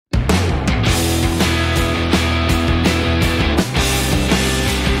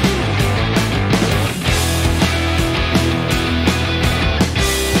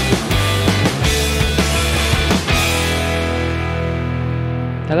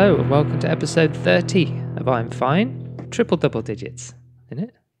Hello and welcome to episode 30 of I'm Fine. Triple double digits, isn't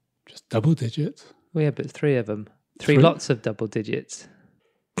it? Just double digits? Well, yeah, but three of them. Three lots of double digits.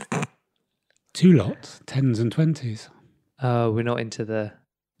 Two lots, 10s and 20s. Oh, we're not into the,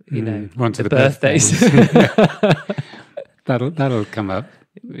 one to the the birthdays. That'll come up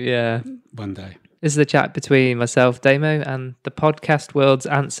Yeah. one day. This is the chat between myself, Damo, and the podcast world's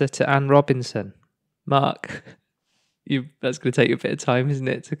answer to Anne Robinson. Mark, that's going to take you a bit of time, isn't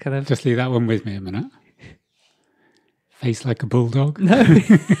it, to kind of... Just leave that one with me a minute. Face like a bulldog? No.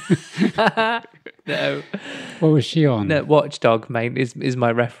 No. What was she on? No, Watchdog, mate, is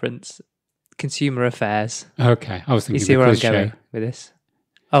my reference. Consumer Affairs. Okay, I was thinking you see where I'm show. going with this?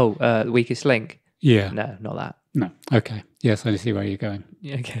 Oh, The Weakest Link? Yeah. No, not that. No, okay. Yes, I see where you're going.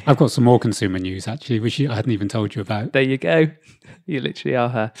 Okay. I've got some more consumer news, actually, which I hadn't even told you about. There you go. You literally are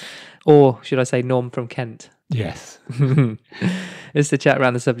her. Or should I say Norm from Kent? Yes. It's the chat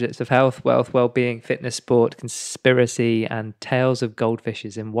around the subjects of health, wealth, well-being, fitness, sport, conspiracy, and tales of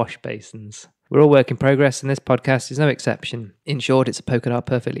goldfishes in wash basins. We're all work in progress, and this podcast is no exception. In short, it's a poke at our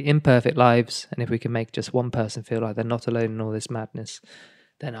perfectly imperfect lives, and if we can make just one person feel like they're not alone in all this madness,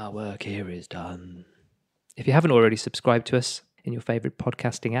 then our work here is done. If you haven't already subscribed to us in your favourite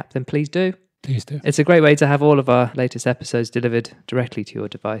podcasting app, then please do. Please do. It's a great way to have all of our latest episodes delivered directly to your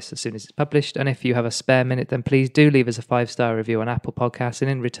device as soon as it's published. And if you have a spare minute, then please do leave us a 5-star review on Apple Podcasts.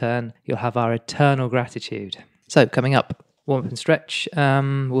 And in return, you'll have our eternal gratitude. So coming up, warm up and stretch.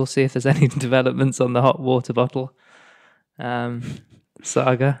 We'll see if there's any developments on the hot water bottle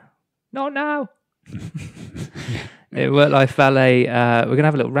saga. Not now. Work-Life Ballet. We're going to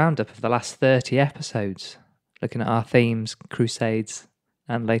have a little roundup of the last 30 episodes, looking at our themes, crusades,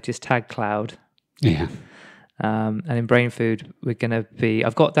 and latest tag cloud. Yeah. And in Brain Food, we're going to be...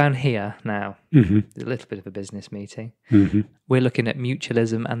 I've got down here now, a little bit of a business meeting. We're looking at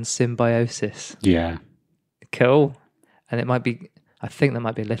mutualism and symbiosis. Yeah. Cool. And it might be... I think there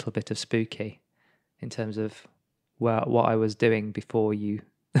might be a little bit of spooky in terms of what I was doing before you...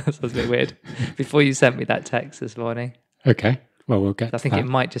 That sounds a bit weird. Before you sent me that text this morning. Okay. Well, we'll get I think to it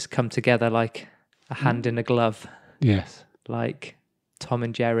might just come together like a hand in a glove. Yes. Like Tom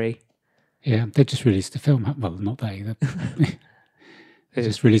and Jerry. Yeah, they just released a film. Well, not they. They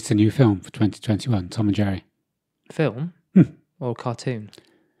just released a new film for 2021, Tom and Jerry. Film? Or cartoon?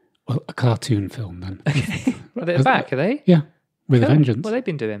 Well, a cartoon film then. Okay. Are they back, are they? Yeah, with a Cool. vengeance. What have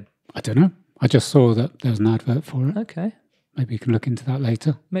they been doing? I don't know. I just saw that there was an advert for it. Okay. Maybe you can look into that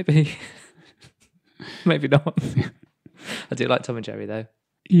later. Maybe. Maybe not. I do like Tom and Jerry, though.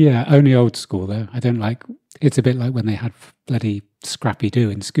 Yeah, only old school, though. I don't like... It's a bit like when they had bloody Scrappy-Doo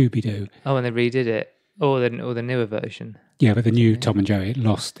and Scooby-Doo. Oh, and they redid it. Or the newer version. Yeah, but the new Tom and Jerry, it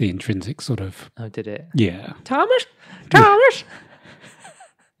lost the intrinsic sort of... Oh, did it? Yeah. Thomas!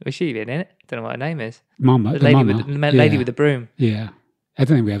 Was she in it? Don't know what her name is. Mama. The lady with the broom. Yeah. I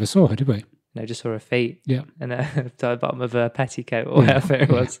don't think we ever saw her, did we? No, just saw her feet. Yeah. And the bottom of her petticoat or whatever it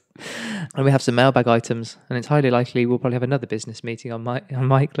was. And we have some mailbag items, and it's highly likely we'll probably have another business meeting on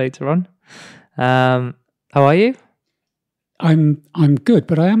Mike later on. How are you? I'm good,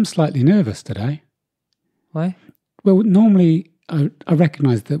 but I am slightly nervous today. Why? Well, normally I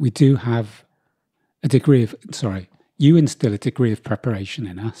recognise that we do have a degree of... Sorry, you instill a degree of preparation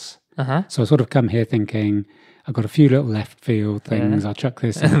in us. Uh-huh. So I sort of come here thinking... I've got a few little left field things. Yeah. I'll chuck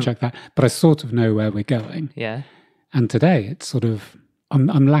this and I'll chuck that, but I sort of know where we're going. Yeah. And today it's sort of I'm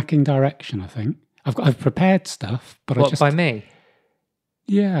lacking direction. I think I've prepared stuff, but what, by me?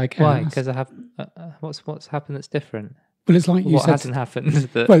 Yeah, I guess. Why? Because I have what's happened that's different. Well, it's like you what said. Hasn't happened?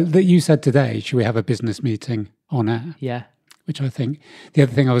 That you said today. Should we have a business meeting on air? Yeah. Which I think the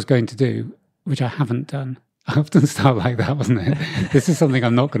other thing I was going to do, which I haven't done. I often start like that, wasn't it? This is something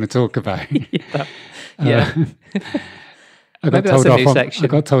I'm not going to talk about. Yeah. I got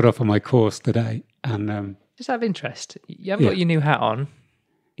told off on my course today, and just out of interest, you haven't got your new hat on.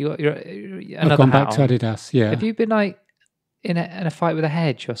 You got your another I've gone hat back on. to Adidas. Yeah. Have you been like in a fight with a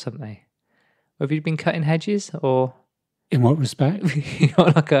hedge or something? Or have you been cutting hedges, or in what respect? You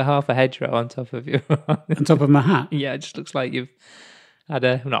got like half a hedgerow on top of your on top of my hat. Yeah, it just looks like you've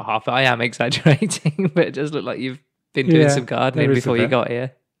had not half. I am exaggerating, but it does look like you've been doing some gardening before you got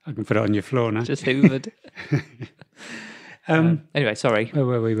here. I can put it on your floor now. Just hoovered. Anyway, sorry. Where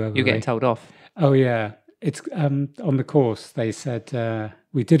were we? You're getting told off. Oh, yeah. It's on the course, they said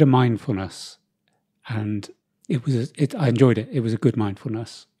we did a mindfulness, and I enjoyed it. It was a good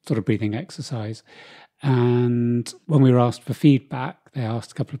mindfulness, sort of breathing exercise. And when we were asked for feedback, They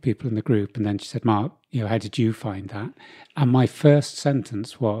asked a couple of people in the group, and then she said, Mark, how did you find that? And my first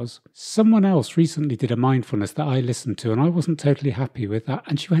sentence was, someone else recently did a mindfulness that I listened to, and I wasn't totally happy with that.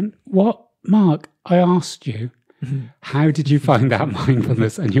 And she went, what? Mark, I asked you, how did you find that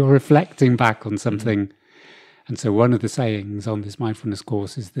mindfulness? And you're reflecting back on something. And so one of the sayings on this mindfulness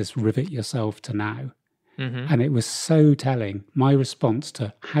course is this, rivet yourself to now. And it was so telling. My response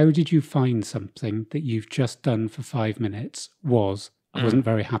to, how did you find something that you've just done for 5 minutes was, I wasn't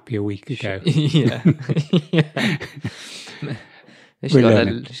very happy a week ago. Yeah. She's got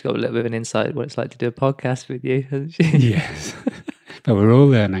a little bit of an insight what it's like to do a podcast with you, hasn't she? Yes. But we're all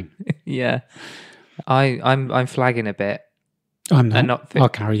learning. Yeah. I'm flagging a bit. I'm not. I'll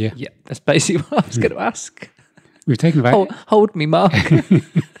carry you. Yeah, that's basically what I was going to ask. We've taken about... Hold me, Mark.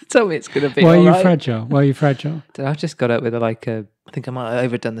 Tell me it's going to be Why all are right. you fragile? Why are you fragile? I've just got up with I think I might have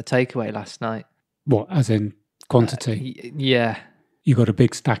overdone the takeaway last night. What, as in quantity? Yeah. You got a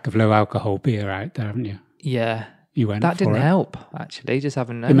big stack of low alcohol beer out there, haven't you? Yeah. You went That for didn't it. help, actually, just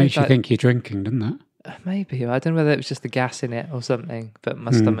having... It makes you think you're drinking, doesn't it? Maybe. I don't know whether it was just the gas in it or something, but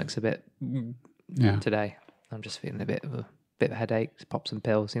my stomach's a bit today. I'm just feeling a bit of a headache. Just pop some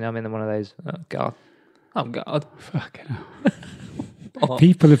pills. I'm in one of those, oh, God. Fucking hell.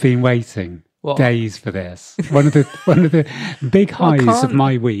 People have been waiting days for this. One of the big highs of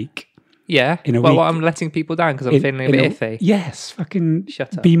my week. Yeah. In a week, I'm letting people down because I'm feeling a bit iffy. Yes. Fucking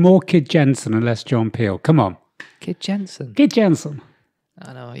shut up. Be more Kid Jensen and less John Peel. Come on. Kid Jensen. Kid Jensen.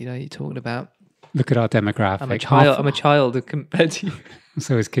 I know what you're talking about. Look at our demographic. I'm a child compared to you.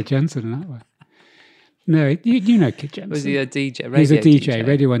 So is Kid Jensen in that way. No, you know Kid Jensen. Was he a DJ? He was a DJ,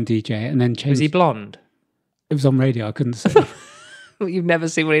 Radio 1 DJ, and then changed. Was he blonde? It was on radio, I couldn't say. Well, you've never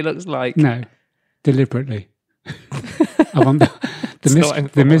seen what he looks like? No, deliberately. I want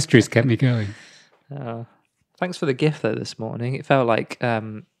the mysteries kept me going. Thanks for the gift, though, this morning. It felt like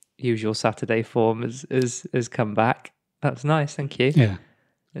usual Saturday form has come back. That's nice, thank you. Yeah.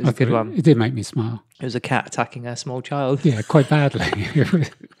 It was a good one. It did make me smile. It was a cat attacking a small child. Yeah, quite badly.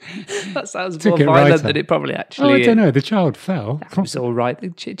 That sounds more violent than it probably actually is. I don't know. The child fell. That was all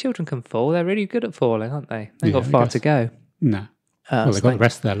right. Children can fall. They're really good at falling, aren't they? They've got far to go. No. Well, they've got the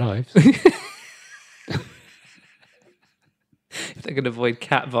rest of their lives. If they can avoid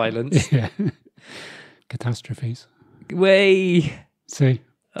cat violence. Yeah. Catastrophes. Way. See?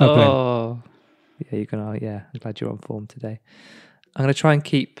 Oh. Yeah, you can. Yeah, I'm glad you're on form today. I'm going to try and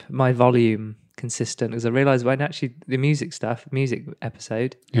keep my volume consistent because I realised when actually the music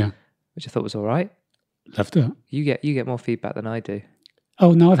episode, which I thought was all right. Loved it. You get more feedback than I do.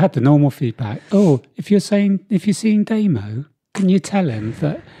 Oh no, I've had the normal feedback. Oh, if you're seeing Damo, can you tell him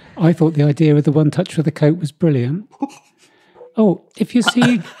that I thought the idea of the one touch with the coat was brilliant? Oh, if you're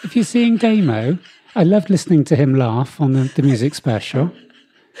seeing Damo, I loved listening to him laugh on the music special.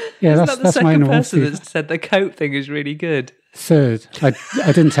 Yeah, that's my normal person feedback. that said the coat thing is really good. Third, I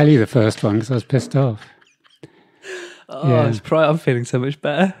didn't tell you the first one because I was pissed off. I'm feeling so much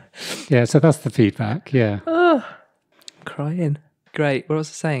better. Yeah, so that's the feedback. Yeah. Oh, I'm crying. Great. What was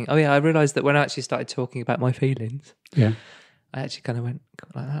I saying? Oh yeah, I realised that when I actually started talking about my feelings, I actually kind of went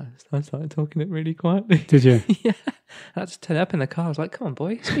like that. I started talking it really quietly. Did you? Yeah. I had to turn up in the car. I was like, "Come on,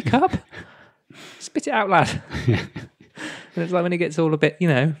 boy, speak up, spit it out, lad." Yeah. And it's like when it gets all a bit,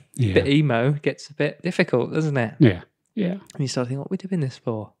 a bit emo, it gets a bit difficult, doesn't it? Yeah. Yeah. And you start thinking, what are we doing this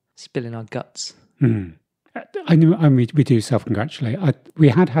for? Spilling our guts. I knew, we do self-congratulate. We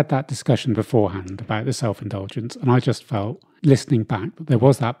had that discussion beforehand about the self-indulgence, and I just felt, listening back, that there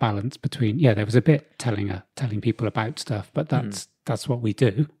was that balance between, there was a bit telling people about stuff, but that's what we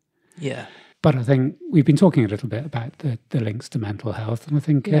do. Yeah. But I think we've been talking a little bit about the links to mental health, and I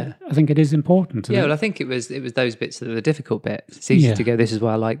think it is important. Yeah, well, I think it was those bits that are the difficult bits. It's easy to go, this is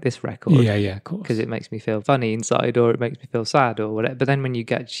why I like this record. Yeah, of course. Because it makes me feel funny inside, or it makes me feel sad, or whatever. But then when you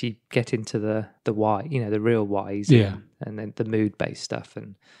actually get into the why, the real whys, and then the mood-based stuff,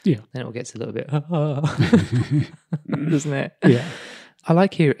 and then it all gets a little bit, doesn't it? Yeah. I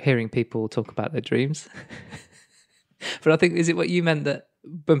like hearing people talk about their dreams. But I think, is it what you meant that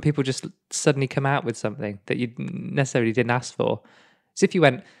when people just suddenly come out with something that you necessarily didn't ask for? So if you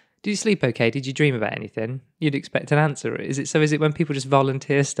went, did you sleep okay? Did you dream about anything? You'd expect an answer. Is it when people just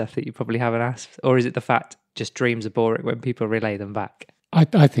volunteer stuff that you probably haven't asked? Or is it the fact just dreams are boring when people relay them back?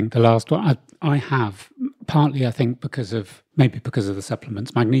 I think the last one, I have, partly I think because of the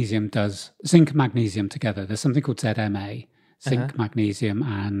supplements. Magnesium does, zinc and magnesium together. There's something called ZMA, zinc, magnesium,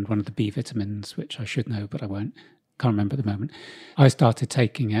 and one of the B vitamins, which I should know, but I won't. Can't remember at the moment. I started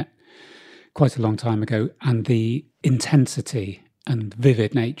taking it quite a long time ago, and the intensity and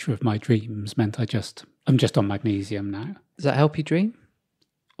vivid nature of my dreams meant I'm just on magnesium now. Does that help you dream?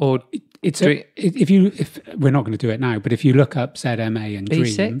 Or If we're not going to do it now, but if you look up ZMA and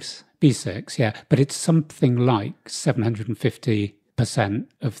B6? dreams, B6, yeah, but it's something like 750%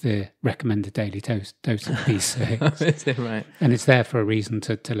 of the recommended daily dose of B6. Is it right? And it's there for a reason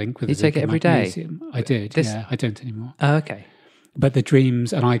to link with You take it every day? magnesium. I did, yeah. I don't anymore. Oh, okay. But the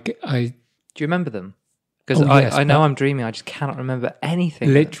dreams, and I Do you remember them? Because yes, I know I'm dreaming. I just cannot remember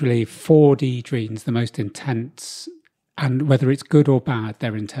anything. literally 4D dreams, the most intense, and whether it's good or bad,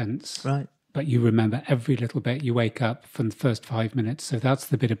 they're intense. Right. But you remember every little bit. You wake up from the first 5 minutes. So that's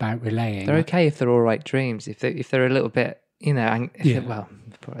the bit about relaying. They're okay if they're all right dreams. If they're a little bit, you know, Yeah. well,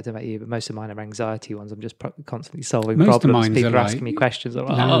 I don't know about you, but most of mine are anxiety ones. I'm just constantly solving Most of problems. mine People are are asking like me questions. I'm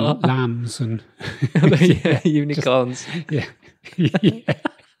like, lambs and yeah, unicorns. yeah. Yeah.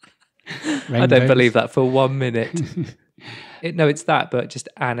 I don't believe that for 1 minute. No, it's that, but just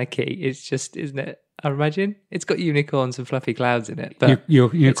anarchy. It's just, isn't it? I imagine it's got unicorns and fluffy clouds in it. But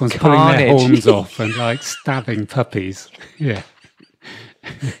Unicorns pulling their carnage. horns off and like stabbing puppies. Yeah.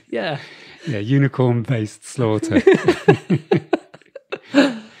 yeah. Yeah. Unicorn-based slaughter.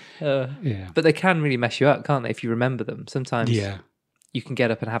 Yeah. But they can really mess you up, can't they? If you remember them, sometimes Yeah. you can get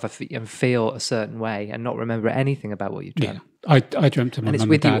up and and feel a certain way and not remember anything about what you've Yeah. done. I dreamt of my And it's mum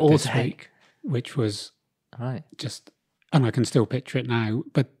with and you dad all this day. week, which was Right. just, and I can still picture it now,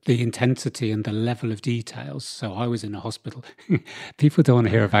 but the intensity and the level of details. So I was in a hospital. People don't want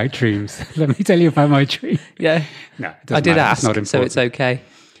to hear about dreams. Let me tell you about my dream. Yeah. No, it doesn't I did matter. ask, It's not important. so it's okay.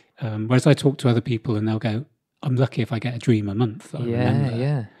 Whereas I talk to other people and they'll go, I'm lucky if I get a dream a month. That I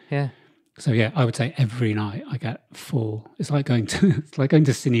remember. Yeah. So yeah, I would say every night I get full. It's like going to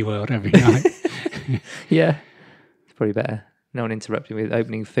Cineworld every night. Yeah. It's probably better. No one interrupting me with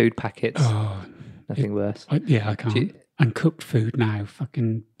opening food packets. Oh, Nothing worse. I can't. And cooked food now,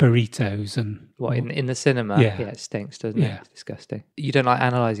 fucking burritos and What, in the cinema? Yeah. It stinks, doesn't it? Yeah. It's disgusting. You don't like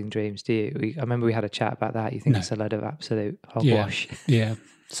analysing dreams, do you? I remember we had a chat about that. You think No. it's a load of absolute hogwash. yeah.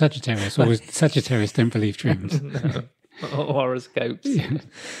 Sagittarius don't believe dreams. No. Or horoscopes.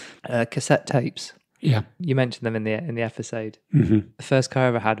 Yeah. Cassette tapes. Yeah. You mentioned them in the episode. Mm-hmm. The first car I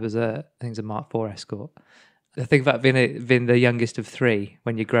ever had was I think it was a Mark IV Escort. The thing about being the youngest of three,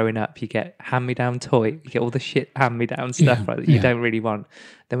 when you're growing up, you get hand-me-down toy, you get all the shit hand-me-down stuff Yeah, right, that you yeah. don't really want.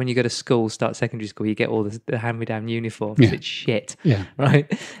 Then when you go to school, start secondary school, you get all the hand-me-down uniforms. Yeah. It's shit, Yeah. right?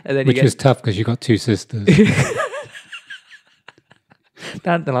 And then Which was tough because you got two sisters.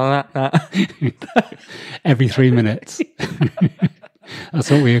 Every 3 minutes. That's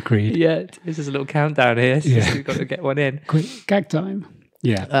what we agreed. Yeah, this is a little countdown here. So Yeah. we've got to get one in. Quick, gag time.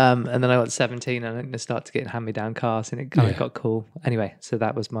 Yeah. And then I got 17 and I started getting hand-me-down cars and it kind of Yeah. got cool. Anyway, so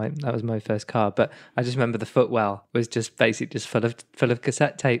that was my first car. But I just remember the footwell was just basically just full of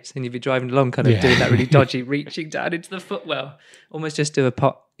cassette tapes, and you'd be driving along kind of Yeah. doing that really dodgy reaching down into the footwell. Almost just do a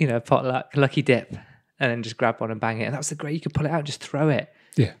pot lucky dip and then just grab one and bang it. And that was the great, you could pull it out and just throw it.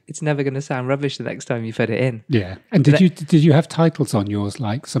 Yeah. It's never going to sound rubbish the next time you put it in. Yeah. And did you have titles on yours,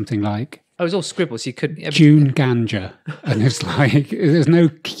 like something like I was all scribbles, you couldn't... June Ganja? And it's like, there's no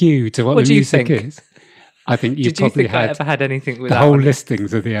cue to what What the do you music think? is. I think you Did you probably think I had ever had anything with the that whole one?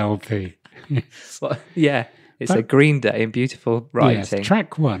 listings of the LP. Well, yeah, it's a Green Day in beautiful writing. Yes,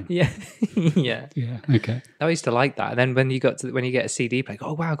 track one. Yeah, yeah. Yeah, okay. I used to like that. And then when you get a CD player,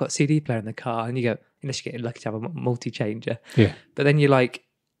 oh wow, I've got a CD player in the car, and you go, unless you get lucky to have a multi-changer. Yeah. But then you're like,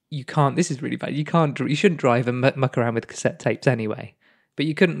 you can't. This is really bad. You shouldn't drive and muck around with cassette tapes anyway. But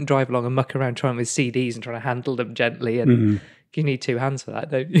you couldn't drive along and muck around trying with CDs and trying to handle them gently, and you need two hands for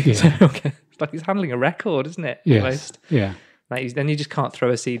that, don't you? Yeah. So, okay. It's like it's handling a record, isn't it? Yes. Almost. Yeah. Like, then you just can't throw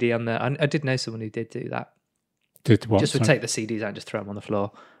a CD on the. I did know someone who did do that. Did what? Just would sorry? take the CDs out and just throw them on the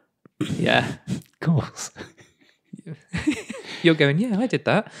floor. Yeah. Of course. You're going, yeah, I did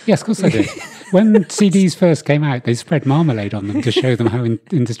that. Yes, of course I did. When CDs first came out, they spread marmalade on them to show them how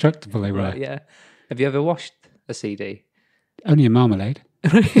indestructible they were. Right, yeah. Have you ever washed a CD? Only in marmalade.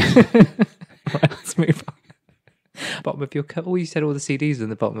 Right, let's move on. Bottom of your cover. Oh, you said all the CDs in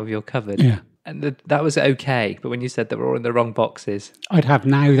the bottom of your cupboard. Yeah. And that was okay. But when you said they were all in the wrong boxes. I'd have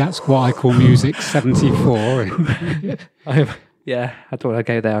now, that's what I call music 74. Yeah, I thought I'd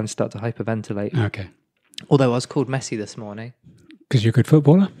go there and start to hyperventilate. Okay. Although I was called Messi this morning. Because you're a good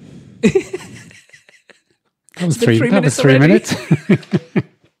footballer? That was been 3 minutes. three minutes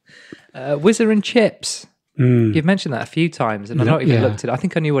minutes. Whizzer and chips. You've mentioned that a few times, and I've not even Yeah. looked it. I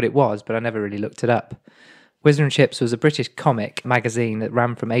think I knew what it was, but I never really looked it up. Whizzer and Chips was a British comic magazine that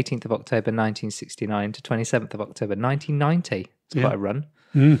ran from 18th of October 1969 to 27th of October 1990. It's quite a run.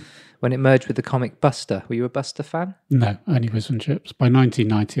 When it merged with the comic Buster. Were you a Buster fan? No, only Whiz and Chips. By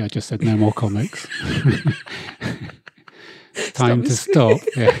 1990, I just said no more comics. Time to stop.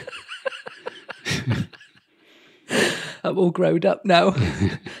 Yeah. I'm all grown up now.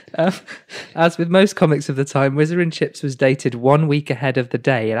 As with most comics of the time, Whizzer and Chips was dated 1 week ahead of the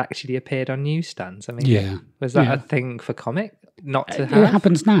day it actually appeared on newsstands. I mean, Yeah. was that Yeah. a thing for comic? Not to It have?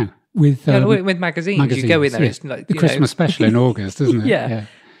 happens now with With magazines. You go in there, yeah. it's like the Christmas special in August, isn't it? Yeah.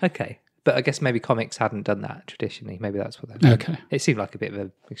 Okay. But I guess maybe comics hadn't done that traditionally. Maybe that's what that Okay. It seemed like a bit of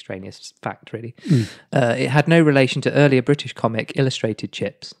an extraneous fact, really. It had no relation to earlier British comic Illustrated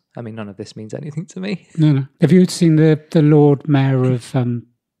Chips. I mean, none of this means anything to me. No. Have you seen the Lord Mayor of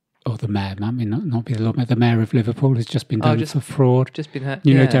or the Mayor? I mean, not be the Lord Mayor. The Mayor of Liverpool has just been done for fraud. Just been hurt.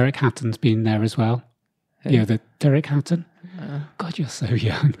 You know, Derek Hatton's been there as well. Who? You know, the Derek Hatton. God, you're so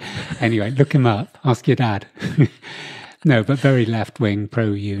young. Anyway, look him up. Ask your dad. No, but very left-wing,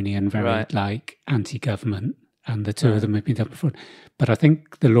 pro-union, very like anti-government, and the two of them have been done before. But I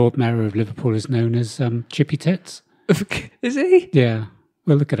think the Lord Mayor of Liverpool is known as Chippy Tits. Is he? Yeah,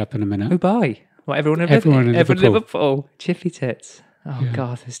 we'll look it up in a minute. Who by? What, everyone in Liverpool. Chippy Tits. Oh Yeah.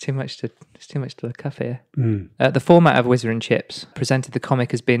 God, there's too much to look up here. The format of Whizzer and Chips presented the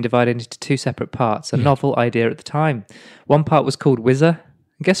comic as being divided into two separate parts. A novel idea at the time. One part was called Whizzer.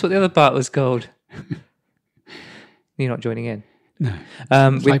 And guess what the other part was called? You're not joining in. No,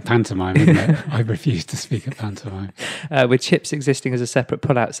 it's like pantomime, isn't it? I refuse to speak at pantomime. With Chips existing as a separate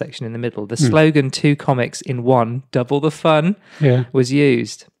pull-out section in the middle. The slogan, 2 comics in one, double the fun, was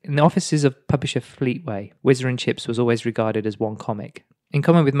used. In the offices of publisher Fleetway, Whizzer and Chips was always regarded as one comic. In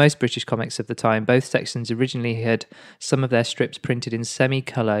common with most British comics of the time, both sections originally had some of their strips printed in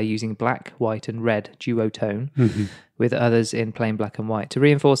semi-colour using black, white and red duotone, with others in plain black and white. To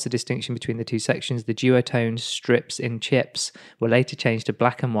reinforce the distinction between the two sections, the duotone strips in Chips were later changed to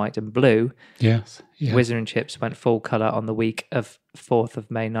black and white and blue. Yes. Whizzer and Chips went full colour on the week of 4th of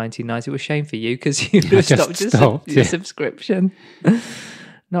May 1990. It was a shame for you because you would have stopped your subscription.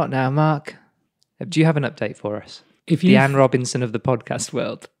 Not now, Mark. Do you have an update for us? The Anne Robinson of the podcast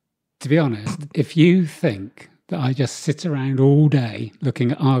world. To be honest, if you think that I just sit around all day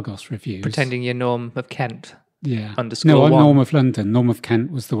looking at Argos reviews... Pretending you're Norm of Kent. Yeah. _1. No, I'm Norm of London. Norm of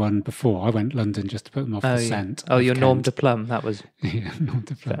Kent was the one before. I went London just to put them off the scent. Oh, you're Norm de Plum. That was... Yeah, Norm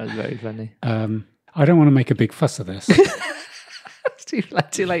de Plum. That was very funny. I don't want to make a big fuss of this. It's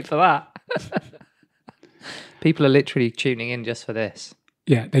too late for that. People are literally tuning in just for this.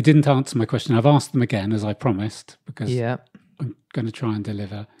 Yeah, they didn't answer my question. I've asked them again, as I promised, because I'm going to try and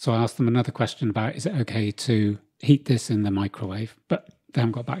deliver. So I asked them another question about, is it okay to heat this in the microwave? But they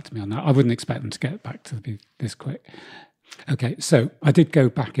haven't got back to me on that. I wouldn't expect them to get back to me this quick. Okay, so I did go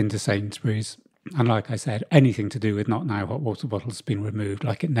back into Sainsbury's. And like I said, anything to do with Not Now hot water bottles has been removed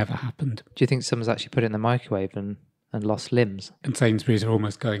like it never happened. Do you think someone's actually put it in the microwave and lost limbs? And Sainsbury's are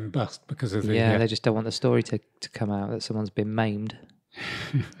almost going bust because of the... Yeah, they just don't want the story to come out that someone's been maimed.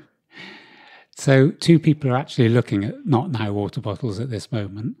 So 2 people are actually looking at Not Now water bottles at this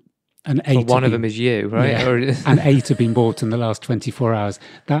moment. And 8 one of them is you, right? Yeah, and 8 have been bought in the last 24 hours.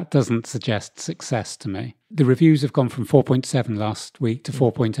 That doesn't suggest success to me. The reviews have gone from 4.7 last week to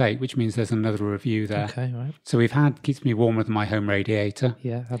 4.8, which means there's another review there. Okay, right. So we've had Keeps Me Warmer Than My Home Radiator.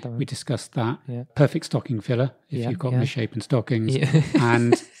 Yeah, had that one. We discussed that. Yeah. Perfect stocking filler, if you've got misshapen stockings. Yeah.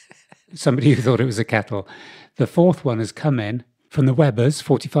 And somebody who thought it was a kettle. The 4th one has come in from the Webbers,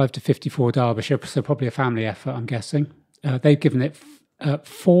 45 to 54 Derbyshire, so probably a family effort, I'm guessing. They've given it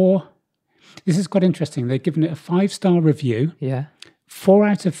 4... This is quite interesting. They've given it a 5-star review. Yeah. 4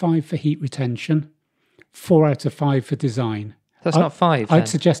 out of 5 for heat retention. 4 out of 5 for design. That's not 5. I'd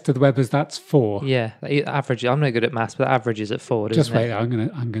suggest to the Webbers that's 4. Yeah, average. I'm no good at maths, but average is at 4. Just wait.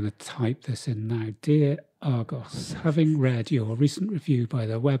 I'm gonna type this in now. Dear Argos, having read your recent review by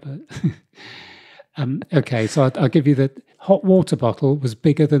the Webber. Okay, so I'll give you the hot water bottle was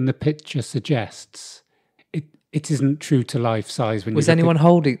bigger than the picture suggests. It isn't true to life size. When was anyone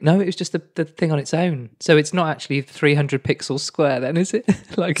holding? No, it was just the thing on its own. So it's not actually 300 pixels square, then, is it?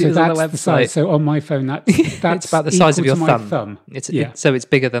 Like so it was on the that's website. the size. So on my phone, that's it's about the size of your thumb. So it's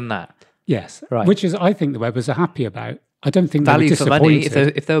bigger than that. Yes, right. Which is I think the Webbers are happy about. I don't think value they were for disappointed.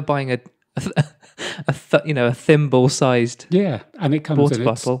 money. If they were buying a thimble-sized and it comes water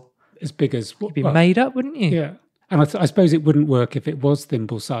bottle as big as you'd be made up, wouldn't you? Yeah. And I suppose it wouldn't work if it was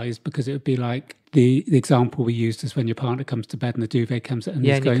thimble-sized because it would be like the example we used is when your partner comes to bed and the duvet comes and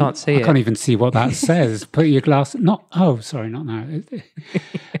and you can't see it. I can't even see what that says. Put your glass... Not now.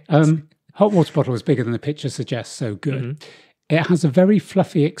 Hot water bottle is bigger than the picture suggests, so good. Mm-hmm. It has a very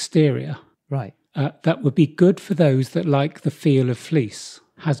fluffy exterior. Right. That would be good for those that like the feel of fleece.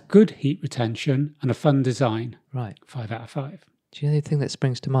 Has good heat retention and a fun design. Right. 5 out of 5. Do you know the thing that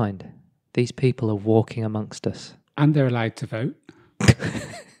springs to mind? These people are walking amongst us. and they're allowed to vote.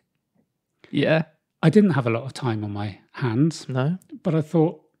 Yeah. I didn't have a lot of time on my hands, No. but I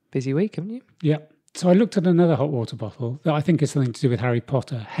thought, Busy week, haven't you? yeah. So I looked at another hot water bottle that I think is something to do with Harry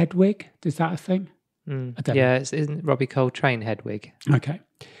Potter. Hedwig, is that a thing? I don't know. Yeah, isn't it Robbie Coltrane Hedwig? Okay.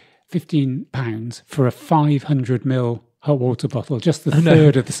 £15 for a 500ml hot water bottle, just the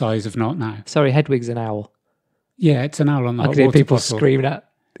third of the size of Not Now. Sorry, Hedwig's an owl. Yeah, it's an owl on the I hot could hear water people bottle. screaming at.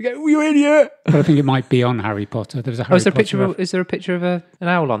 They go, "You idiot!" But I think it might be on Harry Potter. There was a Harry Is there a Potter picture? Is there a picture of an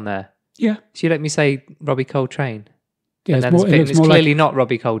owl on there? Yeah. So you let me say Robbie Coltrane. Yeah, And it's, then more, it looks it's more clearly like... not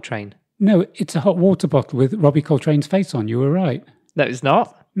Robbie Coltrane. No, it's a hot water bottle with Robbie Coltrane's face on. You were right. No, it's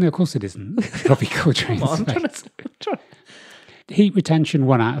not. No, of course it isn't. Robbie Coltrane's Come on, face. Heat retention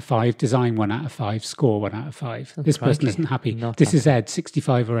 1 out of 5, design 1 out of 5, score 1 out of 5. This person isn't happy. This is Ed,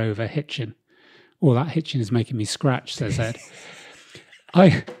 65 or over, hitching. All that hitching is making me scratch, says Ed.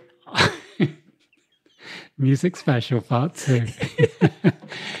 Music special part 2.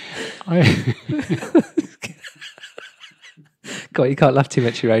 God, you can't laugh too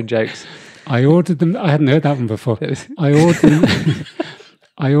much at your own jokes. I ordered them. I hadn't heard that one before.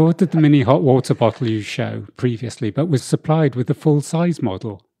 I ordered the mini hot water bottle you show previously, but was supplied with the full size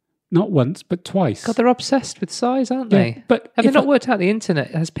model. Not once, but twice. God, they're obsessed with size, aren't they? But have they not worked out the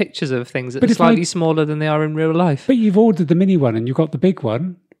internet has pictures of things that are if slightly smaller than they are in real life? But you've ordered the mini one and you got the big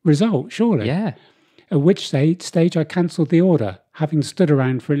one. Result, surely. Yeah. At which stage I cancelled the order, having stood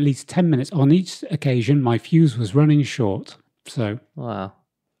around for at least 10 minutes. On each occasion, my fuse was running short. So. Wow.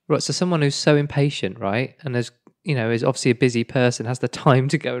 Right, so someone who's so impatient, right, and is obviously a busy person, has the time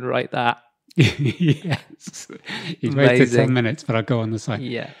to go and write that. Yes. He's waited 10 minutes, but I'll go on the site.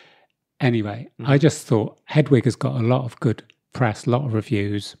 Yeah. Anyway, I just thought Hedwig has got a lot of good press, a lot of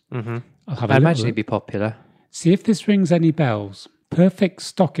reviews. Mm-hmm. I imagine it'd be popular. See if this rings any bells. Perfect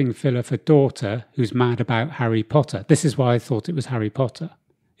stocking filler for daughter who's mad about Harry Potter. This is why I thought it was Harry Potter.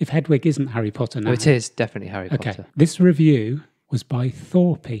 If Hedwig isn't Harry Potter now. Oh, it is definitely Harry Potter. This review was by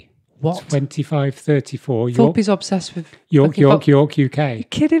Thorpe. What? 2534. Thorpe's obsessed with York, UK. You're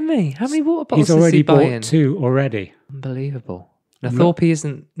kidding me? How many water bottles He's already is he buying? bought 2 already. Unbelievable. Now, Thorpe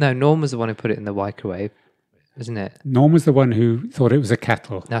isn't... No, Norm was the one who put it in the microwave, isn't it? Norm was the one who thought it was a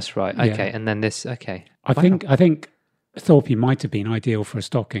kettle. That's right. Okay, and then this... Okay. I think Thorpe might have been ideal for a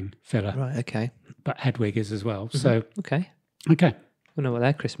stocking filler. Right, okay. But Hedwig is as well. So Okay. Okay. We'll know what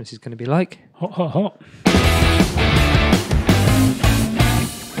their Christmas is going to be like. Hot, hot, hot.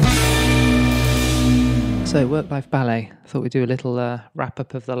 So, work-life ballet. I thought we'd do a little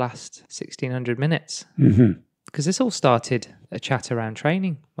wrap-up of the last 1600 minutes. Mm-hmm. Because this all started a chat around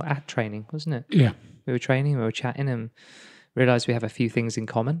training, or at training, wasn't it? Yeah. We were training, we were chatting, and realised we have a few things in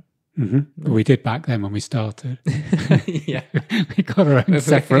common. Mm-hmm. We did back then when we started. Yeah. We got our own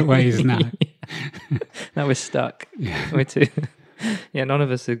separate ways now. Now we're stuck. Yeah. We're too... Yeah, none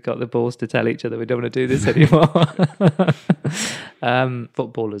of us have got the balls to tell each other we don't want to do this anymore.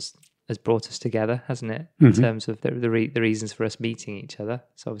 Football has brought us together, hasn't it? In terms of the reasons for us meeting each other.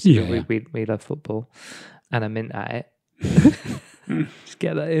 So obviously we love football, and I'm in at it. Just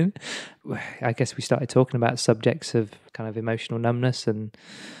get that in. I guess we started talking about subjects of kind of emotional numbness and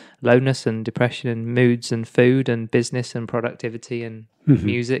lowness and depression and moods and food and business and productivity and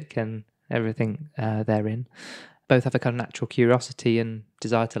music and everything therein. Both have a kind of natural curiosity and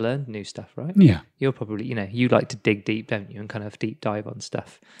desire to learn new stuff, right? Yeah. You're probably, you like to dig deep, don't you? And kind of deep dive on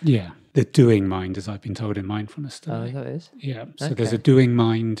stuff. Yeah. The doing mind, as I've been told in mindfulness study. Oh, that is? Yeah. So there's a doing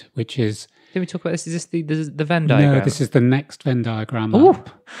mind, which is... Did we talk about this? Is this the Venn diagram? No, this is the next Venn diagram Oh,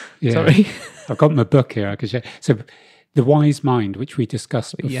 up. Yeah. Sorry. I've got my book here. I can share. So the wise mind, which we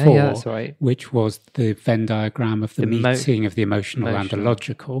discussed before, yeah, that's right. which was the Venn diagram of the meeting of the emotional and the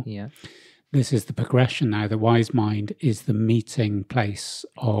logical. Yeah. This is the progression now. The wise mind is the meeting place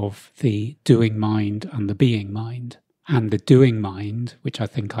of the doing mind and the being mind. And the doing mind, which I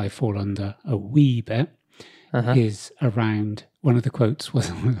think I fall under a wee bit, is around, one of the quotes was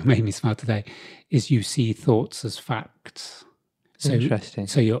made me smile today, is you see thoughts as facts. So, interesting.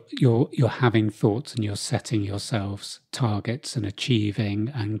 So you're having thoughts and you're setting yourselves targets and achieving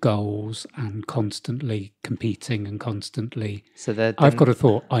and goals and constantly competing and constantly. So I've got a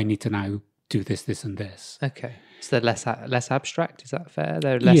thought, I need to now do this, this and this. Okay. So they're less abstract, is that fair?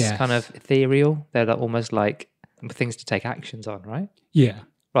 They're less kind of ethereal. They're like almost things to take actions on, right? Yeah.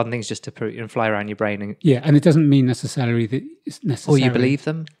 Rather than things just to put and fly around your brain. And it doesn't mean necessarily that it's necessary. Or you believe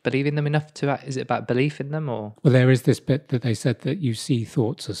in them enough to act. Is it about belief in them or? Well, there is this bit that they said that you see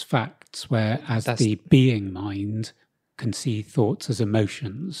thoughts as facts, whereas the being mind can see thoughts as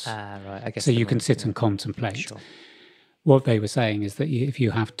emotions. Ah, right. I guess so you can sit and contemplate. Sure. what they were saying is that if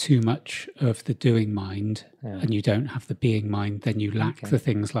you have too much of the doing mind and you don't have the being mind, then you lack the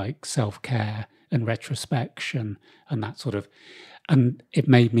things like self-care and retrospection and that sort of. And it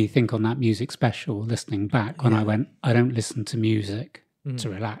made me think on that music special, listening back, when I went, I don't listen to music to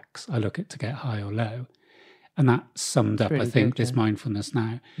relax. I look at to get high or low. And that summed up, really, I think, this mindfulness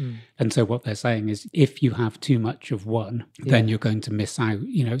now. And so what they're saying is if you have too much of one, then you're going to miss out.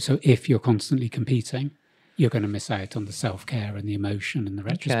 So if you're constantly competing, you're going to miss out on the self-care and the emotion and the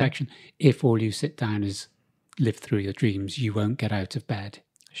retrospection. If all you sit down is live through your dreams, you won't get out of bed.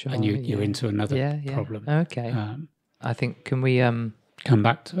 Sure, and you're into another problem. Okay. I think, can we come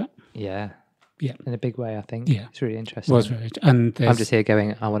back to it? Yeah. Yeah. In a big way, I think. Yeah. It's really interesting. Was really, and I'm just here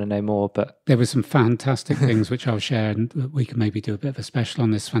going, I want to know more, but... There were some fantastic things which I'll share, and we can maybe do a bit of a special on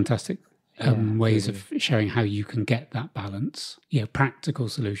this, fantastic ways of sharing how you can get that balance. Practical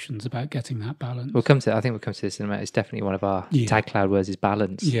solutions about getting that balance. I think we'll come to this in a minute. It's definitely one of our tag cloud words is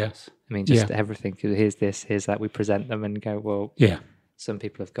balance. Yes. I mean, just everything. Here's this, here's that. We present them and go, well, some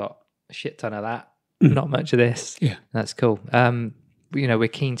people have got a shit ton of that, not much of this. Yeah. That's cool. We're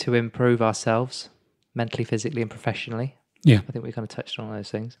keen to improve ourselves mentally, physically, and professionally. Yeah. I think we kind of touched on all those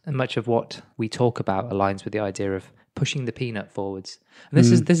things. And much of what we talk about aligns with the idea of pushing the peanut forwards. And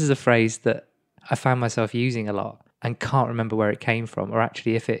this is a phrase that I found myself using a lot and can't remember where it came from, or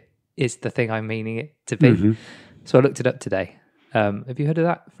actually if it is the thing I'm meaning it to be. So I looked it up today. Have you heard of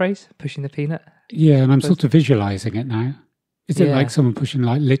that phrase, pushing the peanut? Yeah, and I'm sort of visualizing it now. Is it like someone pushing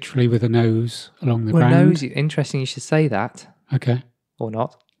like literally with a nose along the ground? Interesting you should say that. Okay. Or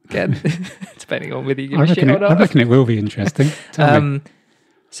not. Again, depending on whether you give a shit or not. I reckon it will be interesting. Tell me.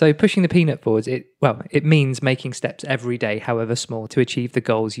 So pushing the peanut forwards, it means making steps every day, however small, to achieve the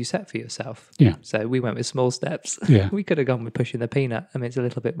goals you set for yourself. Yeah. So we went with small steps. Yeah. We could have gone with pushing the peanut. I mean, it's a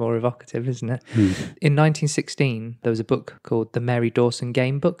little bit more evocative, isn't it? In 1916, there was a book called the Mary Dawson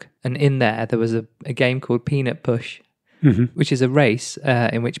Game Book. And in there was a game called Peanut Push, which is a race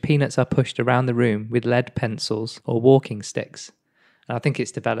in which peanuts are pushed around the room with lead pencils or walking sticks. And I think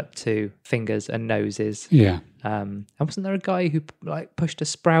it's developed to fingers and noses. Yeah. And wasn't there a guy who pushed a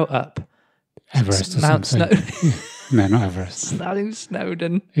sprout up Everest Mount or something? No, not Everest.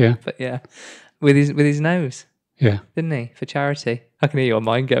 Snowdon. Yeah. But with his nose. Yeah. Didn't he? For charity. I can hear your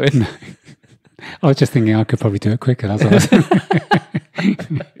mind going. No. I was just thinking I could probably do it quicker. That's all.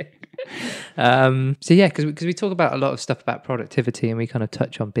 Because we talk about a lot of stuff about productivity and we kind of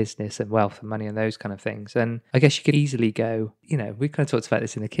touch on business and wealth and money and those kind of things. And I guess you could easily go, we kind of talked about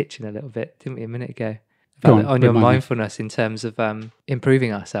this in the kitchen a little bit, didn't we, a minute ago? On your mindfulness in terms of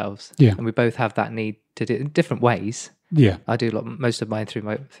improving ourselves. Yeah. And we both have that need to do it in different ways. Yeah. I do most of mine through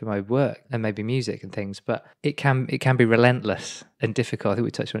my work and maybe music and things, but it can be relentless and difficult. I think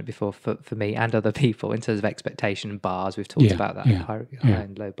we touched on it before for me and other people in terms of expectation and bars. We've talked about that, high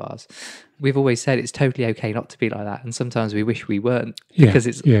and low bars. We've always said it's totally okay not to be like that, and sometimes we wish we weren't because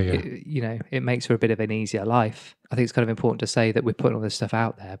it makes for a bit of an easier life. I think it's kind of important to say that we're putting all this stuff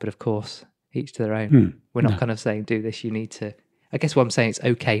out there, but of course, each to their own. We're not kind of saying do this. You need to. I guess what I'm saying, it's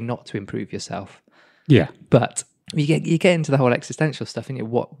okay not to improve yourself. Yeah, but you get into the whole existential stuff, and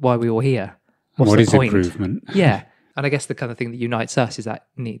why are we all here? What is improvement? Yeah, and I guess the kind of thing that unites us is that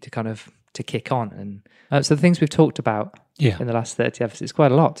need to kick on, and so the things we've talked about in the last 30 episodes,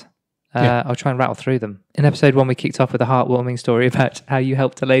 quite a lot. I'll try and rattle through them. In episode 1, we kicked off with a heartwarming story about how you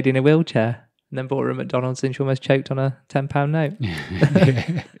helped a lady in a wheelchair, and then bought her a McDonald's and she almost choked on a £10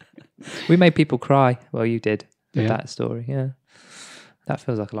 note. We made people cry. Well, you did with that story. Yeah, that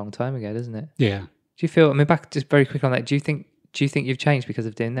feels like a long time ago, doesn't it? Yeah. Do you feel? I mean, back just very quick on that. Do you think you've changed because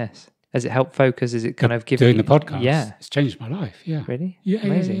of doing this? Has it helped focus? Is it kind of giving doing the podcast? Yeah, it's changed my life. Yeah, really. Yeah,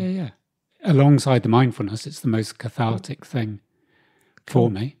 amazing. Yeah. Alongside the mindfulness, it's the most cathartic thing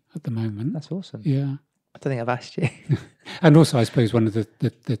for me at the moment. That's awesome. Yeah. I don't think I've asked you. And also, I suppose one of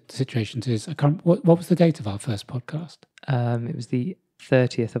the situations is what was the date of our first podcast? It was the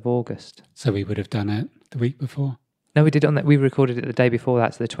 30th of August. So we would have done it the week before. No, we did it on that. We recorded it the day before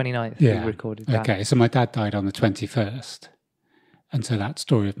that, so the 29th. Yeah. We recorded that. Okay, so my dad died on the 21st. And so that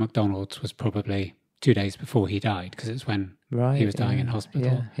story of McDonald's was probably 2 days before he died, because it's when he was dying in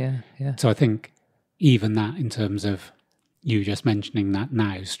hospital. Yeah. So I think even that, in terms of you just mentioning that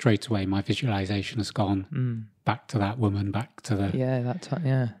now, straight away my visualization has gone back to that woman, back to the... Yeah, that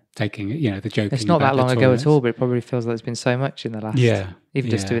time, taking, the joking. It's not that long ago at all, but it probably feels like there's been so much in the last... Yeah. Even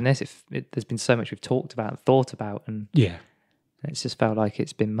just doing this, there's been so much we've talked about and thought about, and it's just felt like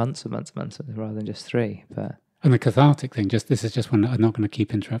it's been months and months and months rather than just 3. But and the cathartic thing, this is just one that I'm not going to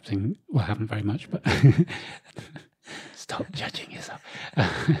keep interrupting. Well, I haven't very much, but Stop judging yourself.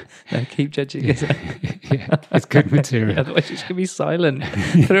 No, keep judging yourself. Yeah, it's good material. Otherwise, you're just going to be silent.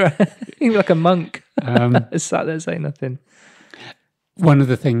 You're like a monk. Sat there saying nothing. One of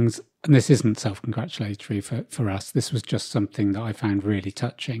the things, and this isn't self-congratulatory for us, this was just something that I found really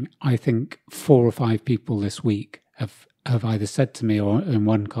touching. I think 4 or 5 people this week have either said to me or in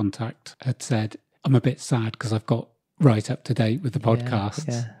one contact had said, I'm a bit sad because I've got right up to date with the podcasts.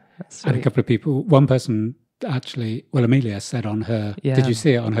 Yeah, that's and a couple of people, one person actually, well, Amelia said on her, did you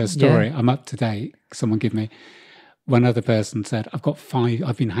see it on her story? Yeah. I'm up to date. Someone give me. One other person said,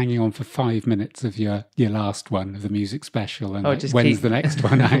 I've been hanging on for 5 minutes of your last one of the music special, and when's the next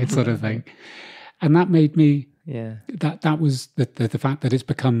one out, sort of thing. And that made me, that was the fact that it's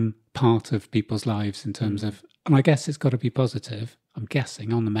become part of people's lives in terms of, and I guess it's got to be positive, I'm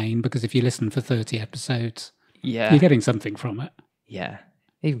guessing, on the main, because if you listen for 30 episodes, you're getting something from it. Yeah.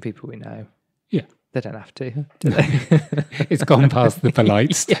 Even people we know. Yeah. They don't have to, do they? It's gone past the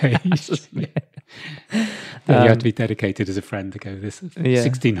polite stage. You have to be dedicated as a friend to go this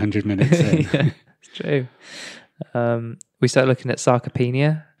 1,600 minutes in. It's true. We started looking at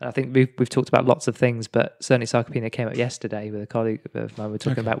sarcopenia. I think we've talked about lots of things, but certainly sarcopenia came up yesterday with a colleague of mine. We're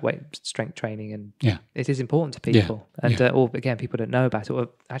talking about weight strength training, and it is important to people. And or again, people don't know about it. Or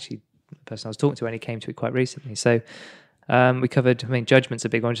actually, the person I was talking to only came to it quite recently. So we covered, judgment's a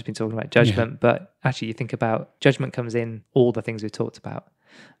big one. We've just been talking about judgment, but actually you think about judgment comes in all the things we've talked about.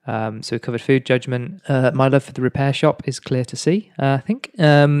 So we covered food judgment. My love for the repair shop is clear to see, I think.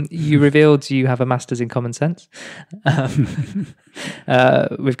 You revealed you have a master's in common sense.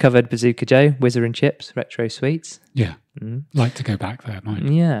 We've covered Bazooka Joe, Whizzer and Chips, retro sweets. Yeah. Like to go back there, might.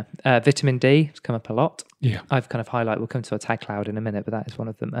 Yeah. Vitamin D has come up a lot. Yeah. I've kind of highlighted, we'll come to a tag cloud in a minute, but that is one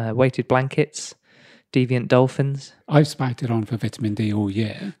of them. Weighted blankets, deviant dolphins. I've spouted on for vitamin D all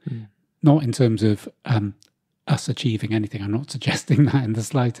year, not in terms of us achieving anything. I'm not suggesting that in the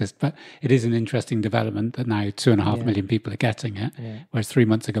slightest, but it is an interesting development that now 2.5 million people are getting it, whereas 3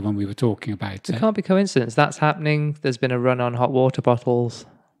 months ago when we were talking about it. It can't be coincidence. That's happening. There's been a run on hot water bottles.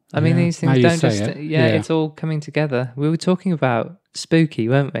 These things don't just... it's all coming together. We were talking about spooky,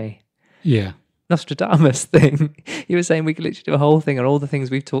 weren't we? Yeah. Nostradamus thing. You were saying we could literally do a whole thing on all the things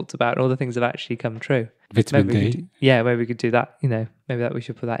we've talked about and all the things that have actually come true. Vitamin D. Maybe we could do that. Maybe that we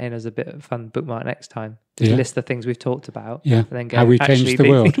should put that in as a bit of fun bookmark next time. Just list the things we've talked about. Yeah. And then go, how we changed the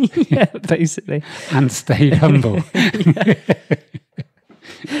world. Yeah, basically. And stayed humble.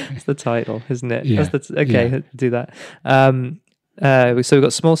 That's the title, isn't it? Yeah. Do that. So we've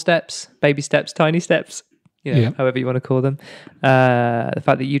got small steps, baby steps, tiny steps. However you want to call them. The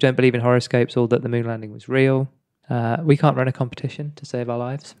fact that you don't believe in horoscopes or that the moon landing was real. We can't run a competition to save our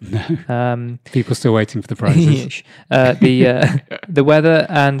lives. No. People still waiting for the prizes. The weather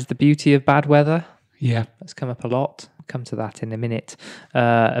and the beauty of bad weather. Yeah. That's come up a lot. I'll come to that in a minute.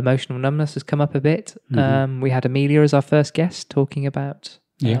 Emotional numbness has come up a bit. We had Amelia as our first guest talking about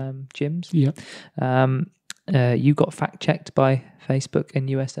gyms. Yeah. You got fact checked by Facebook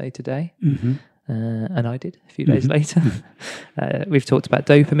and USA Today. And I did a few days later. We've talked about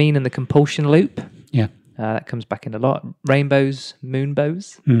dopamine and the compulsion loop. Yeah. That comes back in a lot. Rainbows,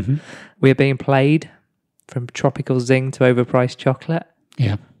 moonbows. We are being played from tropical zing to overpriced chocolate.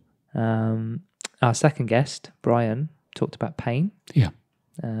 Yeah. Our second guest, Brian, talked about pain. Yeah.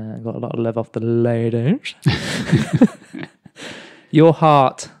 Got a lot of love off the ladies. Your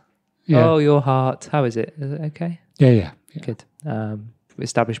heart. Yeah. Oh, your heart. How is it? Is it okay? Yeah. Good.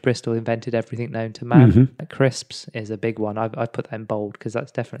 Established Bristol, invented everything known to man. Crisps is a big one. I've put that in bold because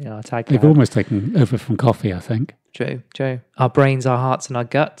that's definitely in our tag. They've almost taken over from coffee, I think. True. Our brains, our hearts, and our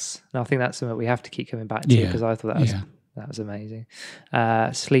guts. And I think that's something we have to keep coming back to because I thought that was amazing.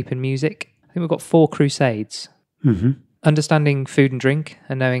 Sleep and music. I think we've got 4 crusades. Understanding food and drink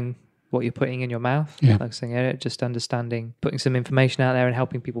and knowing what you're putting in your mouth. Yeah. Like saying it, just understanding, putting some information out there and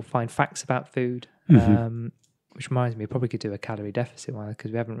helping people find facts about food. Which reminds me, probably could do a calorie deficit one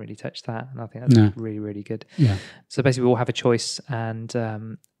because we haven't really touched that. And I think that's really, really good. Yeah. So basically we all have a choice, and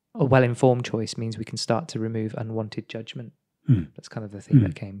a well-informed choice means we can start to remove unwanted judgment. That's kind of the theme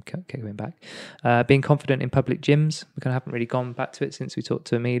that kept going back. Being confident in public gyms. We kind of haven't really gone back to it since we talked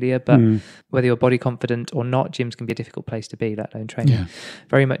to Amelia, but whether you're body confident or not, gyms can be a difficult place to be, let alone training. Yeah.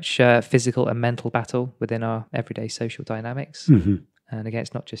 Very much physical and mental battle within our everyday social dynamics. And again,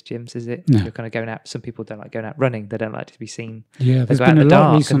 it's not just gyms, is it? No. You're kind of going out. Some people don't like going out running. They don't like to be seen. Yeah, there's been a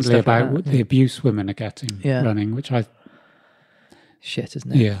lot recently about the abuse women are getting running, which I... Shit,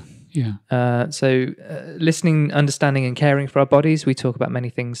 isn't it? Yeah. Listening, understanding and caring for our bodies. We talk about many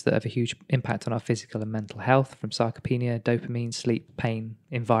things that have a huge impact on our physical and mental health, from sarcopenia, dopamine, sleep, pain,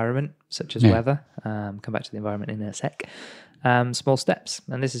 environment, such as weather. Come back to the environment in a sec. Small steps.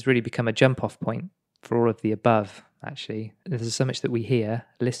 And this has really become a jump-off point for all of the above, actually. There's so much that we hear,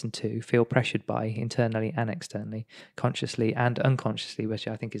 listen to, feel pressured by, internally and externally, consciously and unconsciously, which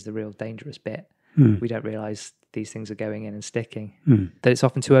I think is the real dangerous bit. We don't realise these things are going in and sticking. That it's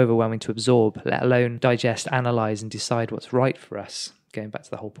often too overwhelming to absorb, let alone digest, analyse and decide what's right for us. Going back to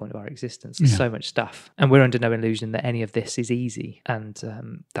the whole point of our existence, there's so much stuff. And we're under no illusion that any of this is easy.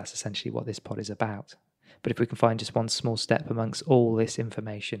 And that's essentially what this pod is about. But if we can find just one small step amongst all this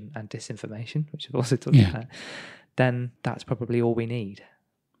information and disinformation, which I've also talked about, then that's probably all we need.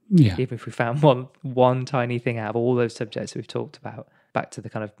 Yeah. Even if we found one tiny thing out of all those subjects that we've talked about, back to the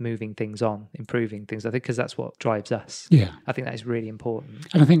kind of moving things on, improving things, I think, because that's what drives us. Yeah. I think that is really important.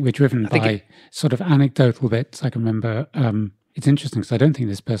 And I think we're driven by sort of anecdotal bits. I can remember, it's interesting because I don't think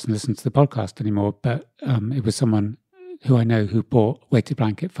this person listens to the podcast anymore, but it was someone who I know who bought a weighted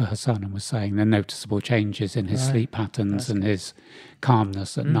blanket for her son and was saying the noticeable changes in his sleep patterns and his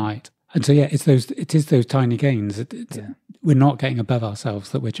calmness at night. And so, it is those tiny gains. We're not getting above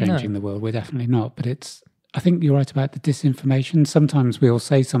ourselves that we're changing the world. We're definitely not. But I think you're right about the disinformation. Sometimes we'll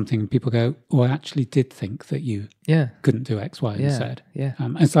say something and people go, oh, I actually did think that you couldn't do X, Y, and Z. Yeah.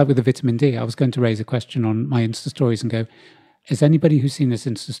 And it's like with the vitamin D. I was going to raise a question on my Insta stories and go, has anybody who's seen this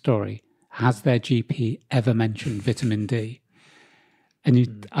Insta story, has their GP ever mentioned vitamin D?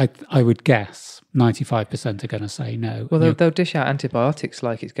 And I would guess 95% are going to say no. Well, they'll dish out antibiotics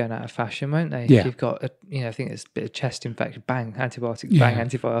like it's going out of fashion, won't they? Yeah. If you've got, I think it's a bit of chest infection, bang, antibiotics, bang,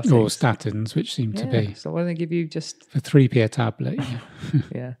 antibiotics. Or statins, which seem to be. So why don't they give you just... For 3p a tablet.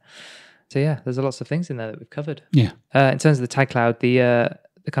 Yeah. So there's lots of things in there that we've covered. Yeah. In terms of the tag cloud, the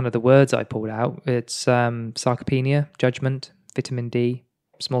kind of the words I pulled out, it's sarcopenia, judgment, vitamin D,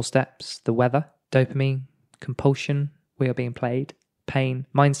 small steps, the weather, dopamine, compulsion, we are being played, pain,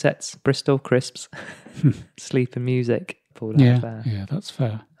 mindsets, Bristol, crisps, sleep and music. Pulled out there. Yeah, that's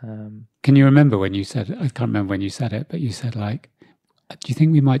fair. Can you remember when you said, I can't remember when you said it, but you said like, do you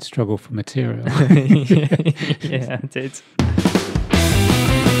think we might struggle for material? Yeah, I did.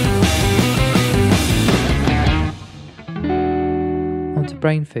 On to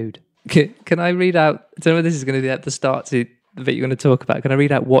brain food. Can I read out, I don't know if this is going to be at the start to the bit you're going to talk about. Can I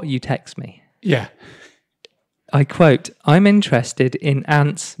read out what you text me? Yeah. I quote, I'm interested in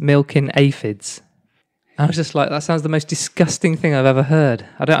ants milking aphids. I was just like, that sounds the most disgusting thing I've ever heard.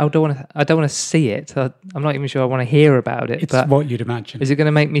 I don't want to see it. I'm not even sure I want to hear about it. It's what you'd imagine. Is it going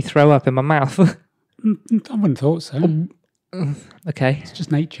to make me throw up in my mouth? I wouldn't have thought so. Okay. It's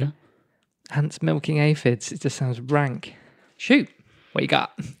just nature. Ants milking aphids. It just sounds rank. Shoot. What you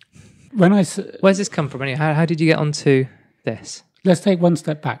got? Where's this come from anyway? How did you get onto this? Let's take one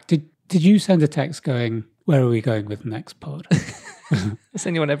step back. Did you send a text going, where are we going with the next pod? I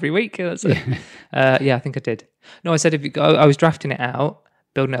send you one every week. That's I think I did. No, I said, I was drafting it out,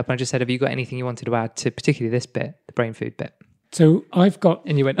 building it up, and I just said, have you got anything you wanted to add to particularly this bit, the brain food bit? So I've got...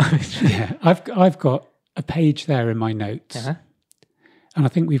 And you went... I've got a page there in my notes. Uh-huh. And I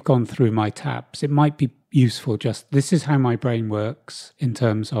think we've gone through my tabs. It might be useful this is how my brain works in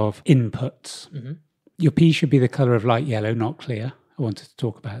terms of inputs. Mm-hmm. Your pea should be the colour of light yellow, not clear. I wanted to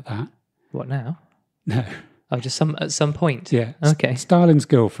talk about that. What now? No. Oh, just at some point? Yeah. Okay. Stalin's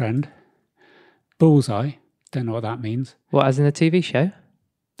girlfriend. Bullseye. Don't know what that means. What, as in the TV show?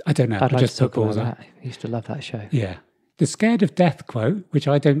 I don't know. I'd like just to talk about that. I used to love that show. Yeah. The scared of death quote, which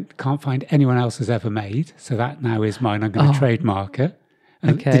I can't find anyone else has ever made. So that now is mine. I'm going to trademark it.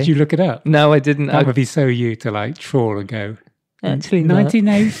 Okay. Did you look it up? No, I didn't. That would be so you to like trawl and go, actually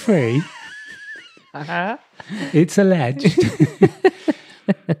 1903? It's alleged.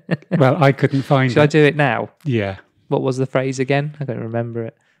 Well, I couldn't find it. Should I do it now? Yeah. What was the phrase again? I don't remember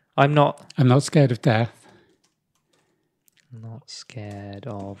it. I'm not scared of death. Not scared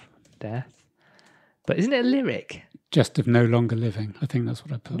of death. But isn't it a lyric? Just of no longer living. I think that's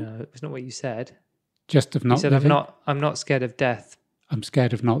what I put. No, it's not what you said. Just of not living. You said I'm not scared of death. I'm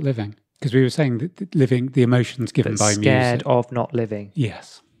scared of not living. Because we were saying that living, the emotions given by music. Scared of not living.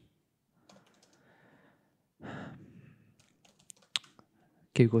 Yes.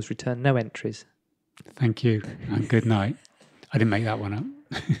 Google's returned no entries. Thank you. And good night. I didn't make that one up.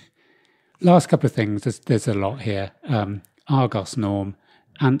 Last couple of things. There's a lot here. Argos norm,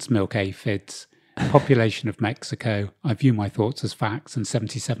 ants milk aphids, population of Mexico. I view my thoughts as facts, and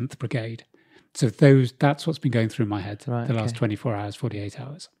 77th Brigade. So that's what's been going through my head the last 24 hours, 48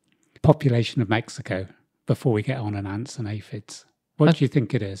 hours. Population of Mexico, before we get on ants and aphids. What do you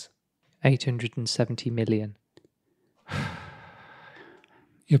think it is? 870 million.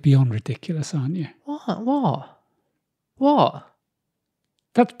 You're beyond ridiculous, aren't you? What?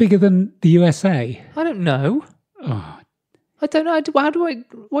 That's bigger than the USA. I don't know. Oh, I don't know.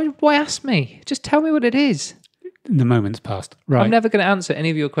 Why ask me? Just tell me what it is. the moment's passed. Right. I'm never going to answer any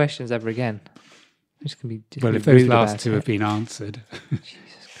of your questions ever again. I'm just going to be Well, if those last two have been answered. Jesus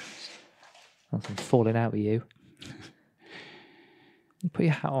Christ. I'm falling out with you. You put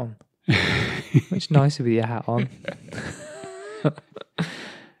your hat on. It's nicer with your hat on.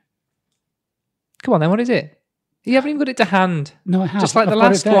 Come on then, what is it? You haven't even got it to hand. No, I have. Just like the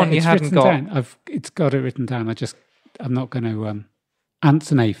last one you hadn't got. It's got it written down. I'm not going to...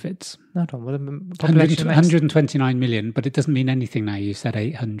 ants and aphids. Hold on, what a population 129 million, but it doesn't mean anything now. You said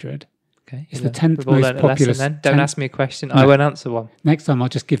 800. Okay. It's the 10th most populous. Then. Don't ask me a question. No. I won't answer one. Next time I'll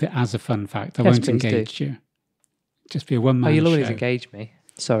just give it as a fun fact. I won't engage you. Just be a one-man show. You'll always engage me.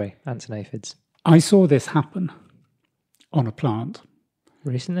 Sorry, ants and aphids. I saw this happen on a plant.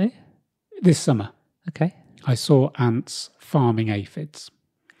 Recently? This summer. Okay. I saw ants farming aphids.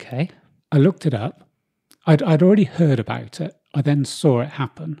 Okay. I looked it up. I'd already heard about it. I then saw it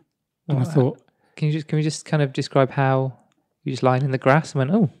happen. And I thought... Can we just kind of describe how you just lying in the grass and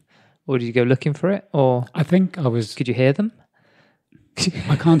went, oh, or did you go looking for it? Or I think I was... Could you hear them?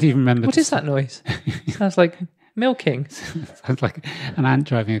 I can't even remember. What is that noise? Sounds like milking. Sounds like an ant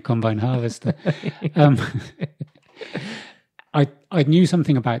driving a combine harvester. I knew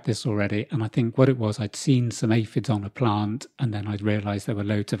something about this already, and I think what it was, I'd seen some aphids on a plant, and then I'd realised there were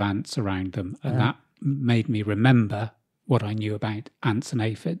loads of ants around them, and that made me remember what I knew about ants and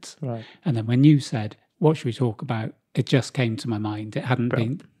aphids. Right. And then when you said, what should we talk about? It just came to my mind. It hadn't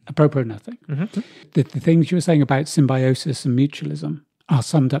been appropriate nothing. Mm-hmm. The things you were saying about symbiosis and mutualism are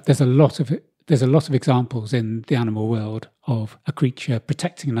summed up. There's a lot of examples in the animal world of a creature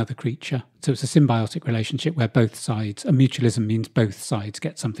protecting another creature. So it's a symbiotic relationship where both sides, and mutualism means both sides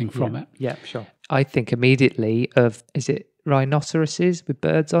get something from it. Yeah, sure. I think immediately of, is it rhinoceroses with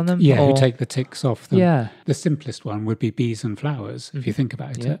birds on them? Yeah, who take the ticks off them. Yeah. The simplest one would be bees and flowers, if you think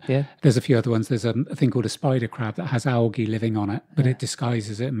about it. Yeah. There's a few other ones. There's a thing called a spider crab that has algae living on it, but it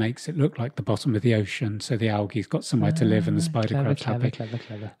disguises it and makes it look like the bottom of the ocean, so the algae's got somewhere to live and the spider crab's happy.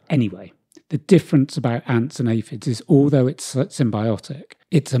 Clever. Anyway, the difference about ants and aphids is, although it's symbiotic,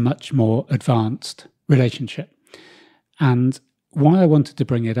 it's a much more advanced relationship. And why I wanted to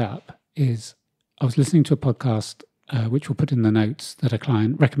bring it up is I was listening to a podcast, which we'll put in the notes, that a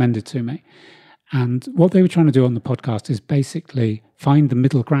client recommended to me. And what they were trying to do on the podcast is basically find the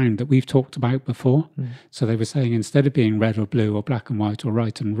middle ground that we've talked about before. So they were saying, instead of being red or blue or black and white or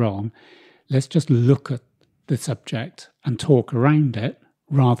right and wrong, let's just look at the subject and talk around it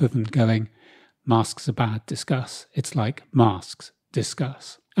rather than going, masks are bad, discuss. It's like, masks,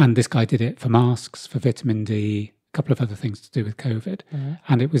 discuss. And this guy did it for masks, for vitamin D, a couple of other things to do with COVID.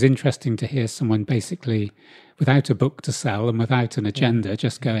 And it was interesting to hear someone basically, without a book to sell and without an agenda,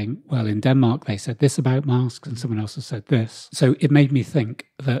 just going, well, in Denmark, they said this about masks and someone else has said this. So it made me think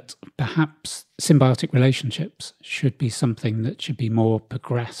that perhaps symbiotic relationships should be something that should be more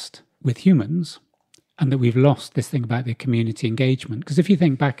progressed with humans, and that we've lost this thing about the community engagement. Because if you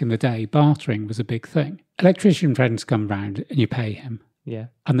think back in the day, bartering was a big thing. Electrician friends come round and you pay him. Yeah.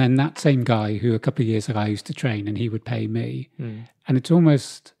 And then that same guy who a couple of years ago I used to train, and he would pay me. And it's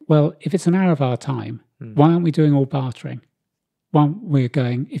almost, well, if it's an hour of our time, why aren't we doing all bartering? Why aren't we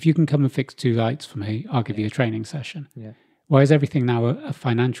going, if you can come and fix 2 lights for me, I'll give you a training session. Yeah. Why is everything now a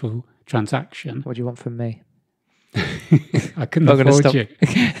financial transaction? What do you want from me? I couldn't afford you.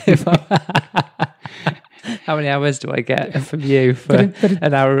 How many hours do I get from you for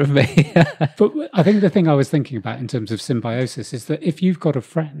an hour of me? But I think the thing I was thinking about in terms of symbiosis is that if you've got a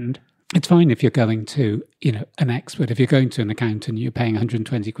friend, it's fine if you're going to, an expert. If you're going to an accountant, you're paying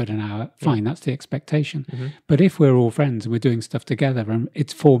 120 quid an hour, fine, that's the expectation. But if we're all friends and we're doing stuff together and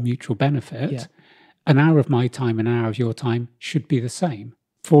it's for mutual benefit, an hour of my time and an hour of your time should be the same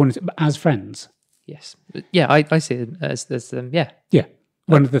as friends. Yes. Yeah, I see it as Yeah.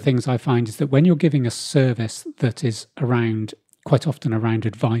 One of the things I find is that when you're giving a service that is quite often around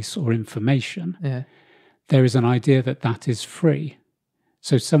advice or information, there is an idea that is free.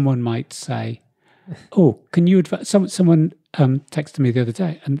 So someone might say, oh, can you advise? Someone texted me the other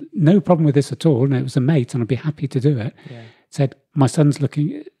day, and no problem with this at all, and it was a mate, and I'd be happy to do it. Yeah. Said, my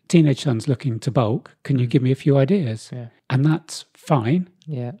teenage son's looking to bulk. Can you give me a few ideas? Yeah. And that's fine.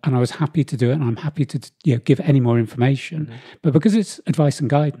 Yeah. And I was happy to do it, and I'm happy to give any more information. But because it's advice and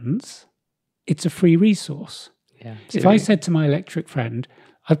guidance, it's a free resource. Yeah. If I said to my electric friend,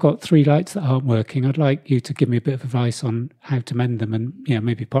 I've got 3 lights that aren't working. I'd like you to give me a bit of advice on how to mend them and,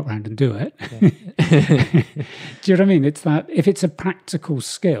 maybe pop round and do it. Yeah. Do you know what I mean? It's that if it's a practical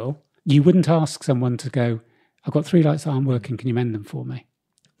skill, you wouldn't ask someone to go, I've got 3 lights that aren't working. Can you mend them for me?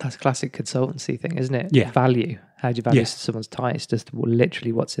 That's a classic consultancy thing, isn't it? Yeah. Value. How do you value Yeah. someone's time? It's just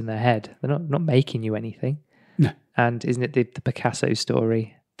literally what's in their head. They're not making you anything. No. And isn't it the Picasso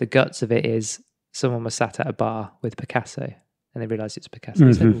story? The guts of it is someone was sat at a bar with Picasso and they realised it's Picasso.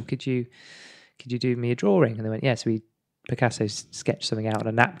 He said, well, could you do me a drawing? And they went, yes. Picasso sketched something out on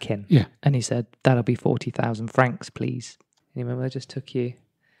a napkin. Yeah. And he said, that'll be 40,000 francs, please. And he went, well, it just took you,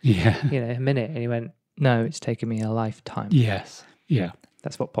 a minute. And he went, no, it's taken me a lifetime. Yes. Yeah.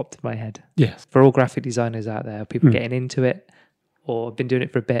 That's what popped in my head. Yes. For all graphic designers out there, people getting into it or have been doing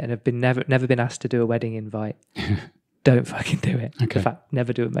it for a bit and have been never been asked to do a wedding invite, don't fucking do it. Okay. In fact,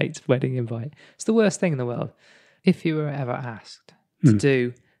 never do a mate's wedding invite. It's the worst thing in the world. If you were ever asked to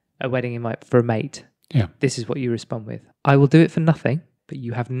do a wedding invite for a mate, this is what you respond with. I will do it for nothing, but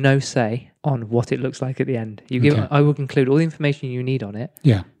you have no say on what it looks like at the end. I will include all the information you need on it,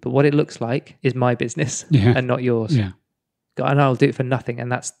 but what it looks like is my business and not yours. Yeah. And I'll do it for nothing,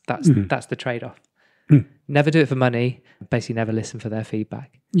 and that's the trade-off. Never do it for money. Basically, never listen for their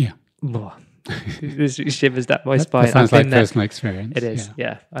feedback. Yeah. This shivers down my spine. That sounds like personal experience. It is.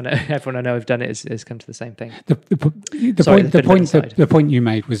 Yeah. I know everyone I know have done it has come to the same thing. The point you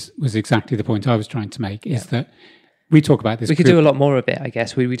made was exactly the point I was trying to make. Is that we talk about this. We could do a lot more of it. I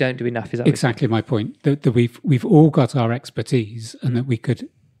guess we don't do enough. Is that exactly my point? That we've all got our expertise, and that we could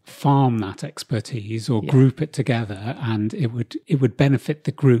farm that expertise or group it together, and it would benefit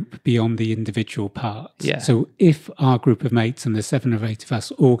the group beyond the individual parts. Yeah. So if our group of mates, and there's 7 or 8 of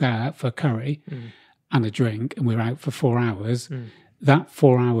us, all go out for a curry and a drink, and we're out for 4 hours, that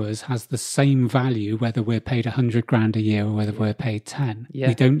 4 hours has the same value whether we're paid 100 grand a year or whether we're paid 10. Yeah.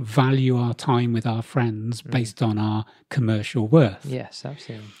 We don't value our time with our friends based on our commercial worth. Yes,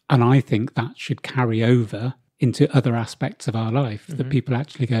 absolutely. And I think that should carry over into other aspects of our life, that people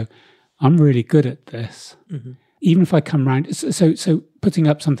actually go, I'm really good at this. Even if I come round, so putting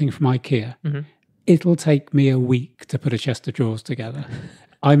up something from IKEA, it'll take me a week to put a chest of drawers together.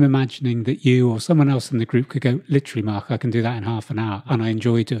 I'm imagining that you or someone else in the group could go, literally, Mark, I can do that in half an hour, and I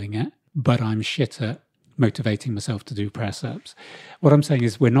enjoy doing it, but I'm shit at motivating myself to do press-ups. What I'm saying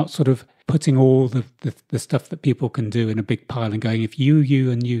is we're not sort of putting all the stuff that people can do in a big pile and going, if you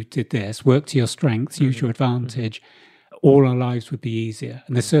and you did this, work to your strengths, use your advantage, all our lives would be easier.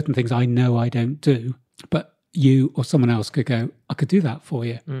 And there's certain things I know I don't do, but you or someone else could go, I could do that for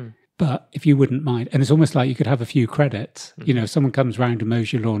you. But if you wouldn't mind, and it's almost like you could have a few credits. If someone comes round and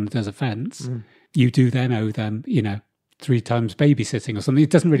mows your lawn and does a fence, you do then owe them, 3 times babysitting or something. It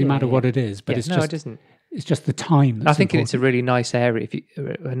doesn't really matter what it is, but it doesn't. It's just the time. That's I think important. it's a really nice area,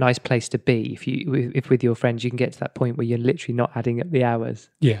 a nice place to be. If with your friends, you can get to that point where you're literally not adding up the hours.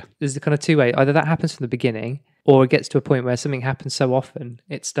 Yeah. There's the kind of 2 ways. Either that happens from the beginning, or it gets to a point where something happens so often,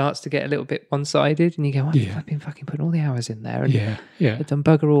 it starts to get a little bit one-sided, and you go, I've been fucking putting all the hours in there, and I've done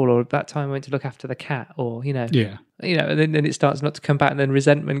bugger all, or that time I went to look after the cat, or, and then it starts not to come back, and then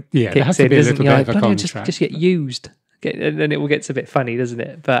resentment kicks there has to in, be a doesn't little it? bit of a contract. Just get used. And then it all gets a bit funny, doesn't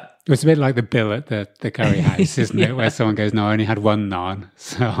it? But it's a bit like the bill at the curry house, isn't it? Where someone goes, no, I only had 1 naan.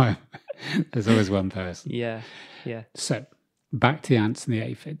 So there's always one person. Yeah. So back to the ants and the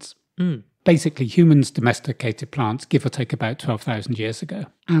aphids. Basically, humans domesticated plants, give or take about 12,000 years ago.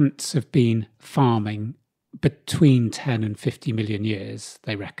 Ants have been farming between 10 and 50 million years,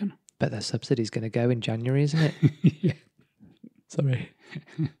 they reckon. But their subsidy's going to go in January, isn't it? Yeah. Sorry.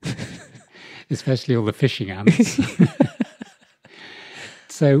 Especially all the fishing ants.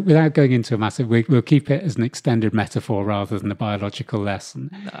 So without going into a massive, we'll keep it as an extended metaphor rather than a biological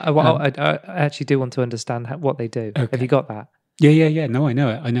lesson. I actually do want to understand what they do. Okay. Have you got that? Yeah. No, I know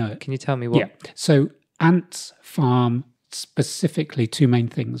it. Can you tell me what? Yeah. So ants farm specifically 2 main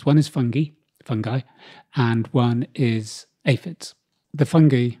things. One is fungi, and one is aphids. The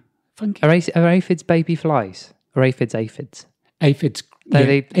fungi. Are aphids baby flies? Or aphids? Aphids.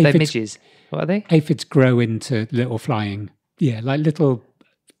 They're midges. What are they? Aphids grow into little flying, like little,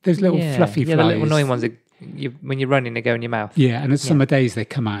 those little fluffy flies. Yeah, the little annoying ones that when you're running, they go in your mouth. Yeah, and at summer days they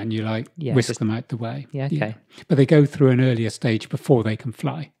come out and you whisk them out the way. Yeah, okay. Yeah. But they go through an earlier stage before they can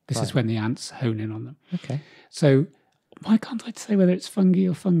fly. This is when the ants hone in on them. Okay. So why can't I say whether it's fungi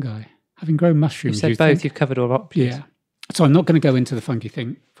or fungi? Having grown mushrooms, you said both. You've covered all options. Yeah. So I'm not going to go into the fungi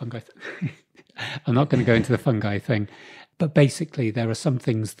thing. I'm not going to go into the fungi thing. But basically, there are some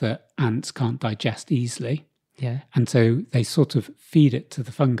things that ants can't digest easily. Yeah. And so they sort of feed it to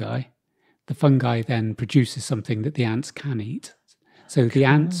the fungi. The fungi then produces something that the ants can eat. So the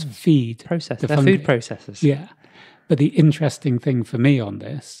ants feed Process. the They're fungi. food processors. Yeah. But the interesting thing for me on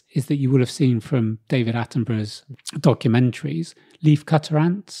this is that you will have seen from David Attenborough's documentaries, leafcutter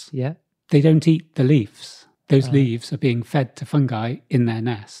ants. Yeah. They don't eat the leaves. Those leaves are being fed to fungi in their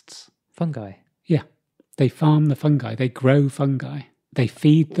nests. Fungi. Yeah. They farm the fungi. They grow fungi. They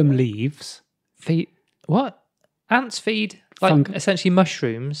feed them leaves. Feed what? Ants feed like Fungi. essentially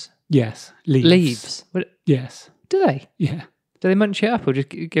mushrooms. Yes. Leaves. Leaves. What, Yes. do they? Yeah. Do they munch it up or just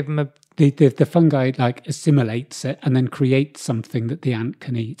give them a? The fungi like assimilates it and then creates something that the ant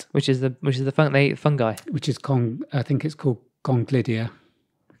can eat, Which is the they eat fungi. which is I think it's called conglidia.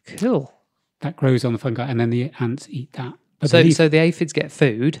 Cool. That grows on the fungi, and then the ants eat that. But So the the aphids get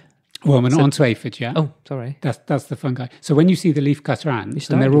food. well, we're not onto aphids yet. Oh, sorry. That's the fungi. So when you see the leafcutter ants,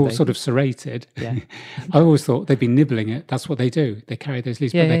 and they're started all with sort of serrated, Yeah. I always thought they'd be nibbling it. That's what they do. They carry those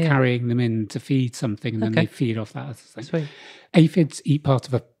leaves, Yeah, but they're yeah, yeah. carrying them in to feed something, and then Okay. they feed off that. Thing. Sweet. Aphids eat part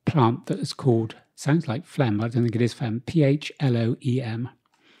of a plant that is called, sounds like phlegm, but I don't think it is phlegm, phloem,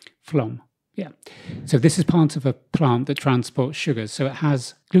 phloem. Yeah. So this is part of a plant that transports sugars. So it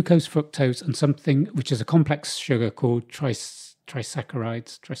has glucose, fructose, and something which is a complex sugar called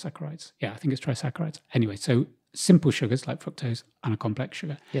trisaccharides. Yeah, I think it's trisaccharides. Anyway, so simple sugars like fructose and a complex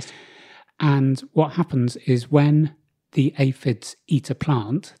sugar. Yes. And what happens is when the aphids eat a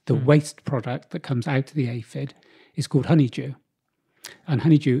plant, the waste product that comes out of the aphid is called honeydew. And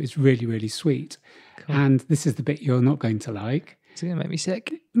honeydew is really, really sweet. Cool. And this is the bit you're not going to like. It's going to make me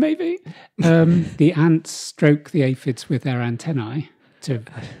sick. Maybe. The ants stroke the aphids with their antennae to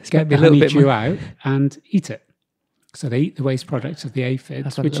get the honeydew out and eat it. So they eat the waste products of the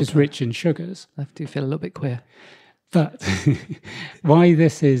aphids, which is rich in sugars. I do feel a little bit queer. But why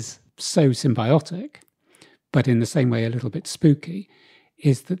this is so symbiotic, but in the same way a little bit spooky,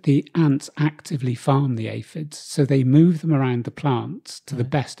 is that the ants actively farm the aphids. So they move them around the plants to the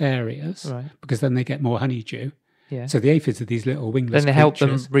best areas, because then they get more honeydew. Yeah. So the aphids are these little wingless Then they help them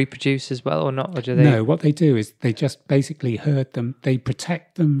creatures. reproduce as well, or not? Or do they? No, what they do is they just basically herd them. They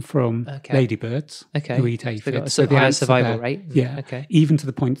protect them from ladybirds who eat aphids. They've got so the higher ants are survival there. rate. Yeah. Okay. Even to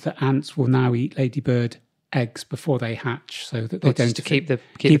the point that ants will now eat ladybird eggs before they hatch, so that they don't just to keep the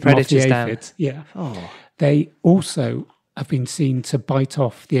them off predators the down. aphids. Yeah. Oh. They also have been seen to bite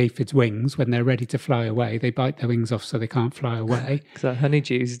off the aphids' wings when they're ready to fly away. They bite their wings off so they can't fly away. Because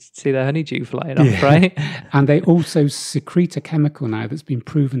honeydews, see the honeydew flying off, right? And they also secrete a chemical now that's been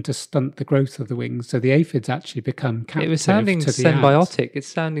proven to stunt the growth of the wings. So the aphids actually become captive It was sounding to the symbiotic. ants. It's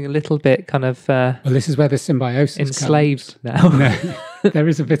sounding a little bit kind of Well, this is where the symbiosis enslaved comes. now. No, there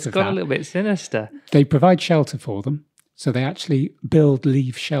is a bit of Got that. a little bit sinister. They provide shelter for them. So they actually build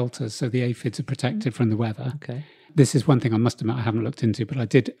leaf shelters so the aphids are protected from the weather. Okay. This is one thing I must admit I haven't looked into, but I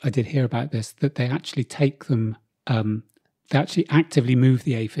did hear about this, that they actually take them, they actually actively move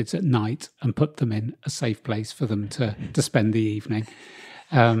the aphids at night and put them in a safe place for them to spend the evening,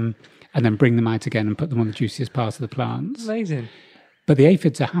 and then bring them out again and put them on the juiciest part of the plants. Amazing. But the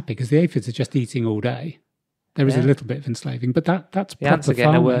aphids are happy because the aphids are just eating all day. There is a little bit of enslaving, but that's The ants are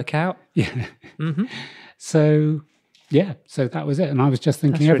getting a workout. Yeah. Mm-hmm. So that was it. And I was just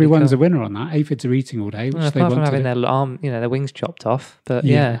thinking, That's really everyone's cool. a winner on that. Aphids are eating all day, which Well, they apart want from to having do. their arm, their wings chopped off. But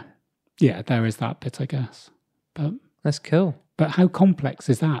Yeah, there is that bit, I guess. that's cool. But how complex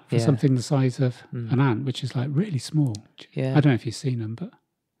is that for Yeah. something the size of an ant, which is like really small? Yeah. I don't know if you've seen them, but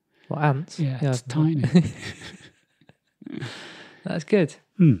What, ants? yeah, it's I've- tiny. That's good.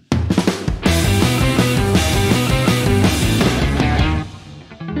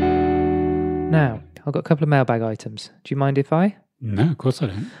 Now, I've got a couple of mailbag items. Do you mind if I? No, of course I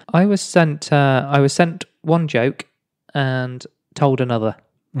don't. I was sent one joke and told another,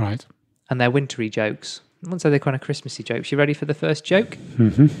 Right. and they're wintry jokes. I wouldn't say they're kind of Christmassy jokes. You ready for the first joke?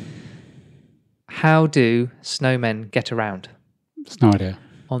 Mm-hmm. How do snowmen get around? It's no idea.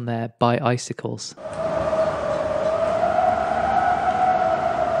 On their bicycles.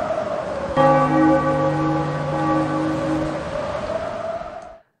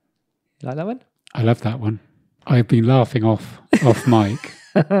 You like that one? I love that one. I've been laughing off mic.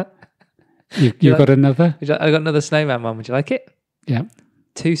 You like- got another? I got another snowman one. Would you like it? Yeah.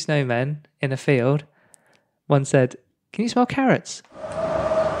 2 snowmen in a field. One said, "Can you smell carrots?"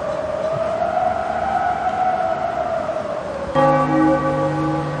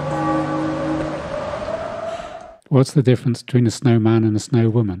 What's the difference between a snowman and a snow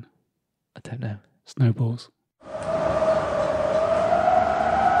woman? I don't know. Snowballs.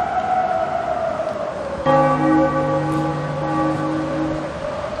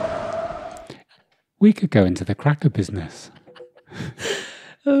 We could go into the cracker business.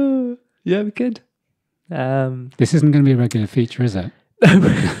 Oh, yeah, we could. This isn't going to be a regular feature, is it? Thank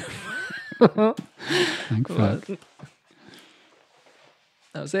fuck.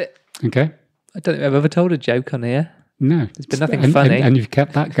 That was it. Okay. I don't think I've ever told a joke on here. No. There's been nothing funny. And you've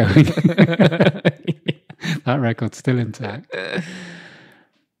kept that going. That record's still intact. Have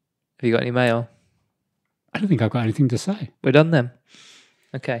you got any mail? I don't think I've got anything to say. We're done then.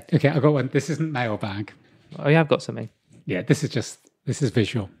 Okay. Okay, I've got one. This isn't mailbag. Oh, yeah, I've got something. Yeah, this is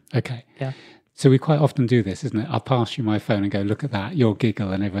visual. Okay. Yeah. So we quite often do this, isn't it? I'll pass you my phone and go, look at that. You'll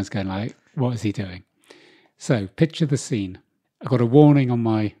giggle and everyone's going like, what is he doing? So picture the scene. I got a warning on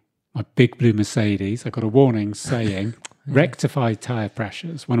my big blue Mercedes. I got a warning saying, rectify tyre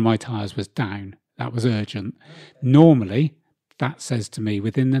pressures. One of my tyres was down. That was urgent. Normally, that says to me,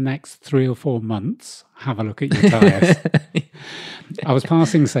 within the next 3 or 4 months, have a look at your tyres. I was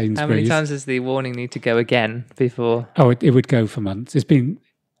passing Sainsbury's. How many times does the warning need to go again before? Oh, it would go for months.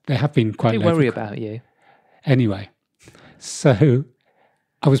 They have been quite I worry about you. Anyway, so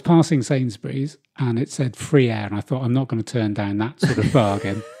I was passing Sainsbury's and it said free air, and I thought, I'm not going to turn down that sort of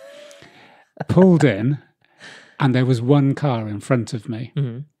bargain. Pulled in, and there was one car in front of me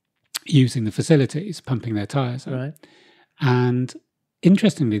using the facilities, pumping their tyres up. Right. And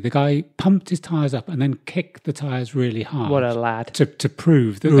interestingly, the guy pumped his tyres up and then kicked the tyres really hard. What a lad. To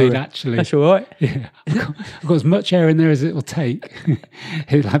prove that they'd actually... That's all right. Yeah, I've got as much air in there as it will take.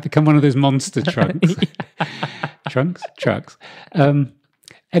 It'll have become one of those monster trunks. Trucks.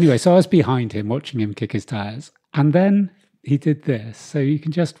 Anyway, so I was behind him, watching him kick his tyres. And then he did this. So you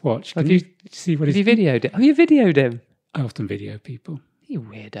can just watch. Can you see what he's... Have you videoed it? Have you videoed him? I often video people. You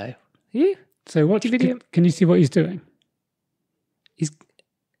weirdo. You? So what? Can you see what he's doing?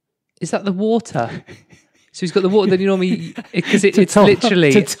 Is that the water? So he's got the water that you normally... Because it's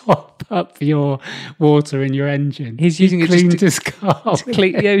literally... To top up your water in your engine. He's using it cleaned his car.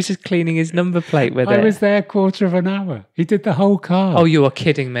 Yeah, he's just cleaning his number plate with it. I was there a quarter of an hour. He did the whole car. Oh, you are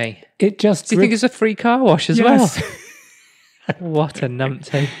kidding me. It just... Do you think it's a free car wash as Yes. well? What a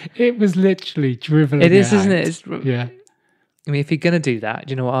numpty. It was literally drivelling It is, out. isn't it? Yeah. I mean, if you're going to do that,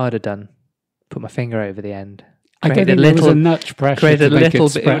 do you know what I'd have done? Put my finger over the end. I don't think there was enough pressure Create to a make little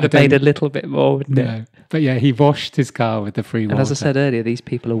it bit. spread. It would have made a little bit more, wouldn't it? No. But yeah, he washed his car with the free water. And as I said earlier, these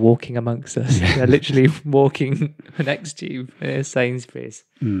people are walking amongst us. They're literally walking next to you at Sainsbury's.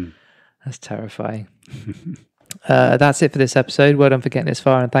 That's terrifying. That's it for this episode. Well done for getting this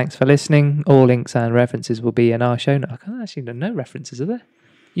far, and thanks for listening. All links and references will be in our show notes. I can't actually no references, are there?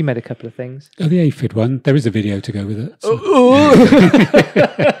 You made a couple of things. Oh, the aphid one. There is a video to go with it. So.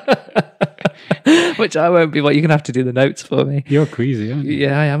 Which I won't be. Well, you're going to have to do the notes for me. You're queasy, aren't you?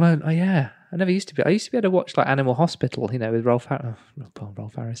 Yeah, I am. Yeah. I never used to be. I used to be able to watch like Animal Hospital, with Rolf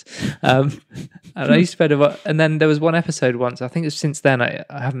Harris. And I used to be able to, and then there was one episode once, I think it's since then, I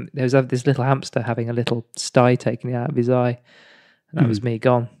haven't, there was this little hamster having a little sty taken out of his eye. And that was me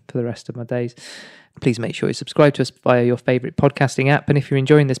gone for the rest of my days. Please make sure you subscribe to us via your favourite podcasting app. And if you're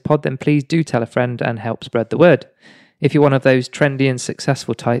enjoying this pod, then please do tell a friend and help spread the word. If you're one of those trendy and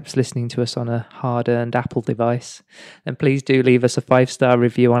successful types listening to us on a hard-earned Apple device, then please do leave us a 5-star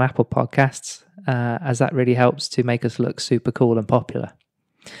review on Apple Podcasts, as that really helps to make us look super cool and popular.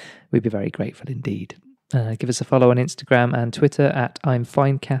 We'd be very grateful indeed. Give us a follow on Instagram and Twitter at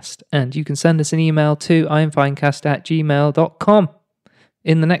I'mFinecast, and you can send us an email to imfinecast@gmail.com.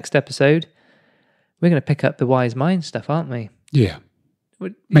 In the next episode, we're going to pick up the wise mind stuff, aren't we? Yeah.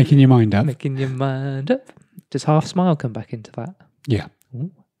 Making your mind up. Making your mind up. Does half smile come back into that? Yeah.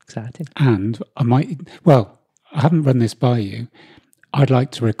 Ooh, exciting. And I haven't run this by you. I'd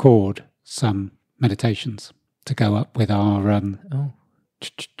like to record some meditations to go up with our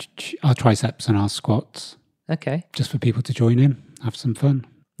triceps and our squats. Okay. Just for people to join in, have some fun.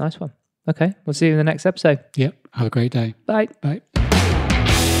 Nice one. Okay. We'll see you in the next episode. Yep. Have a great day. Bye. Bye.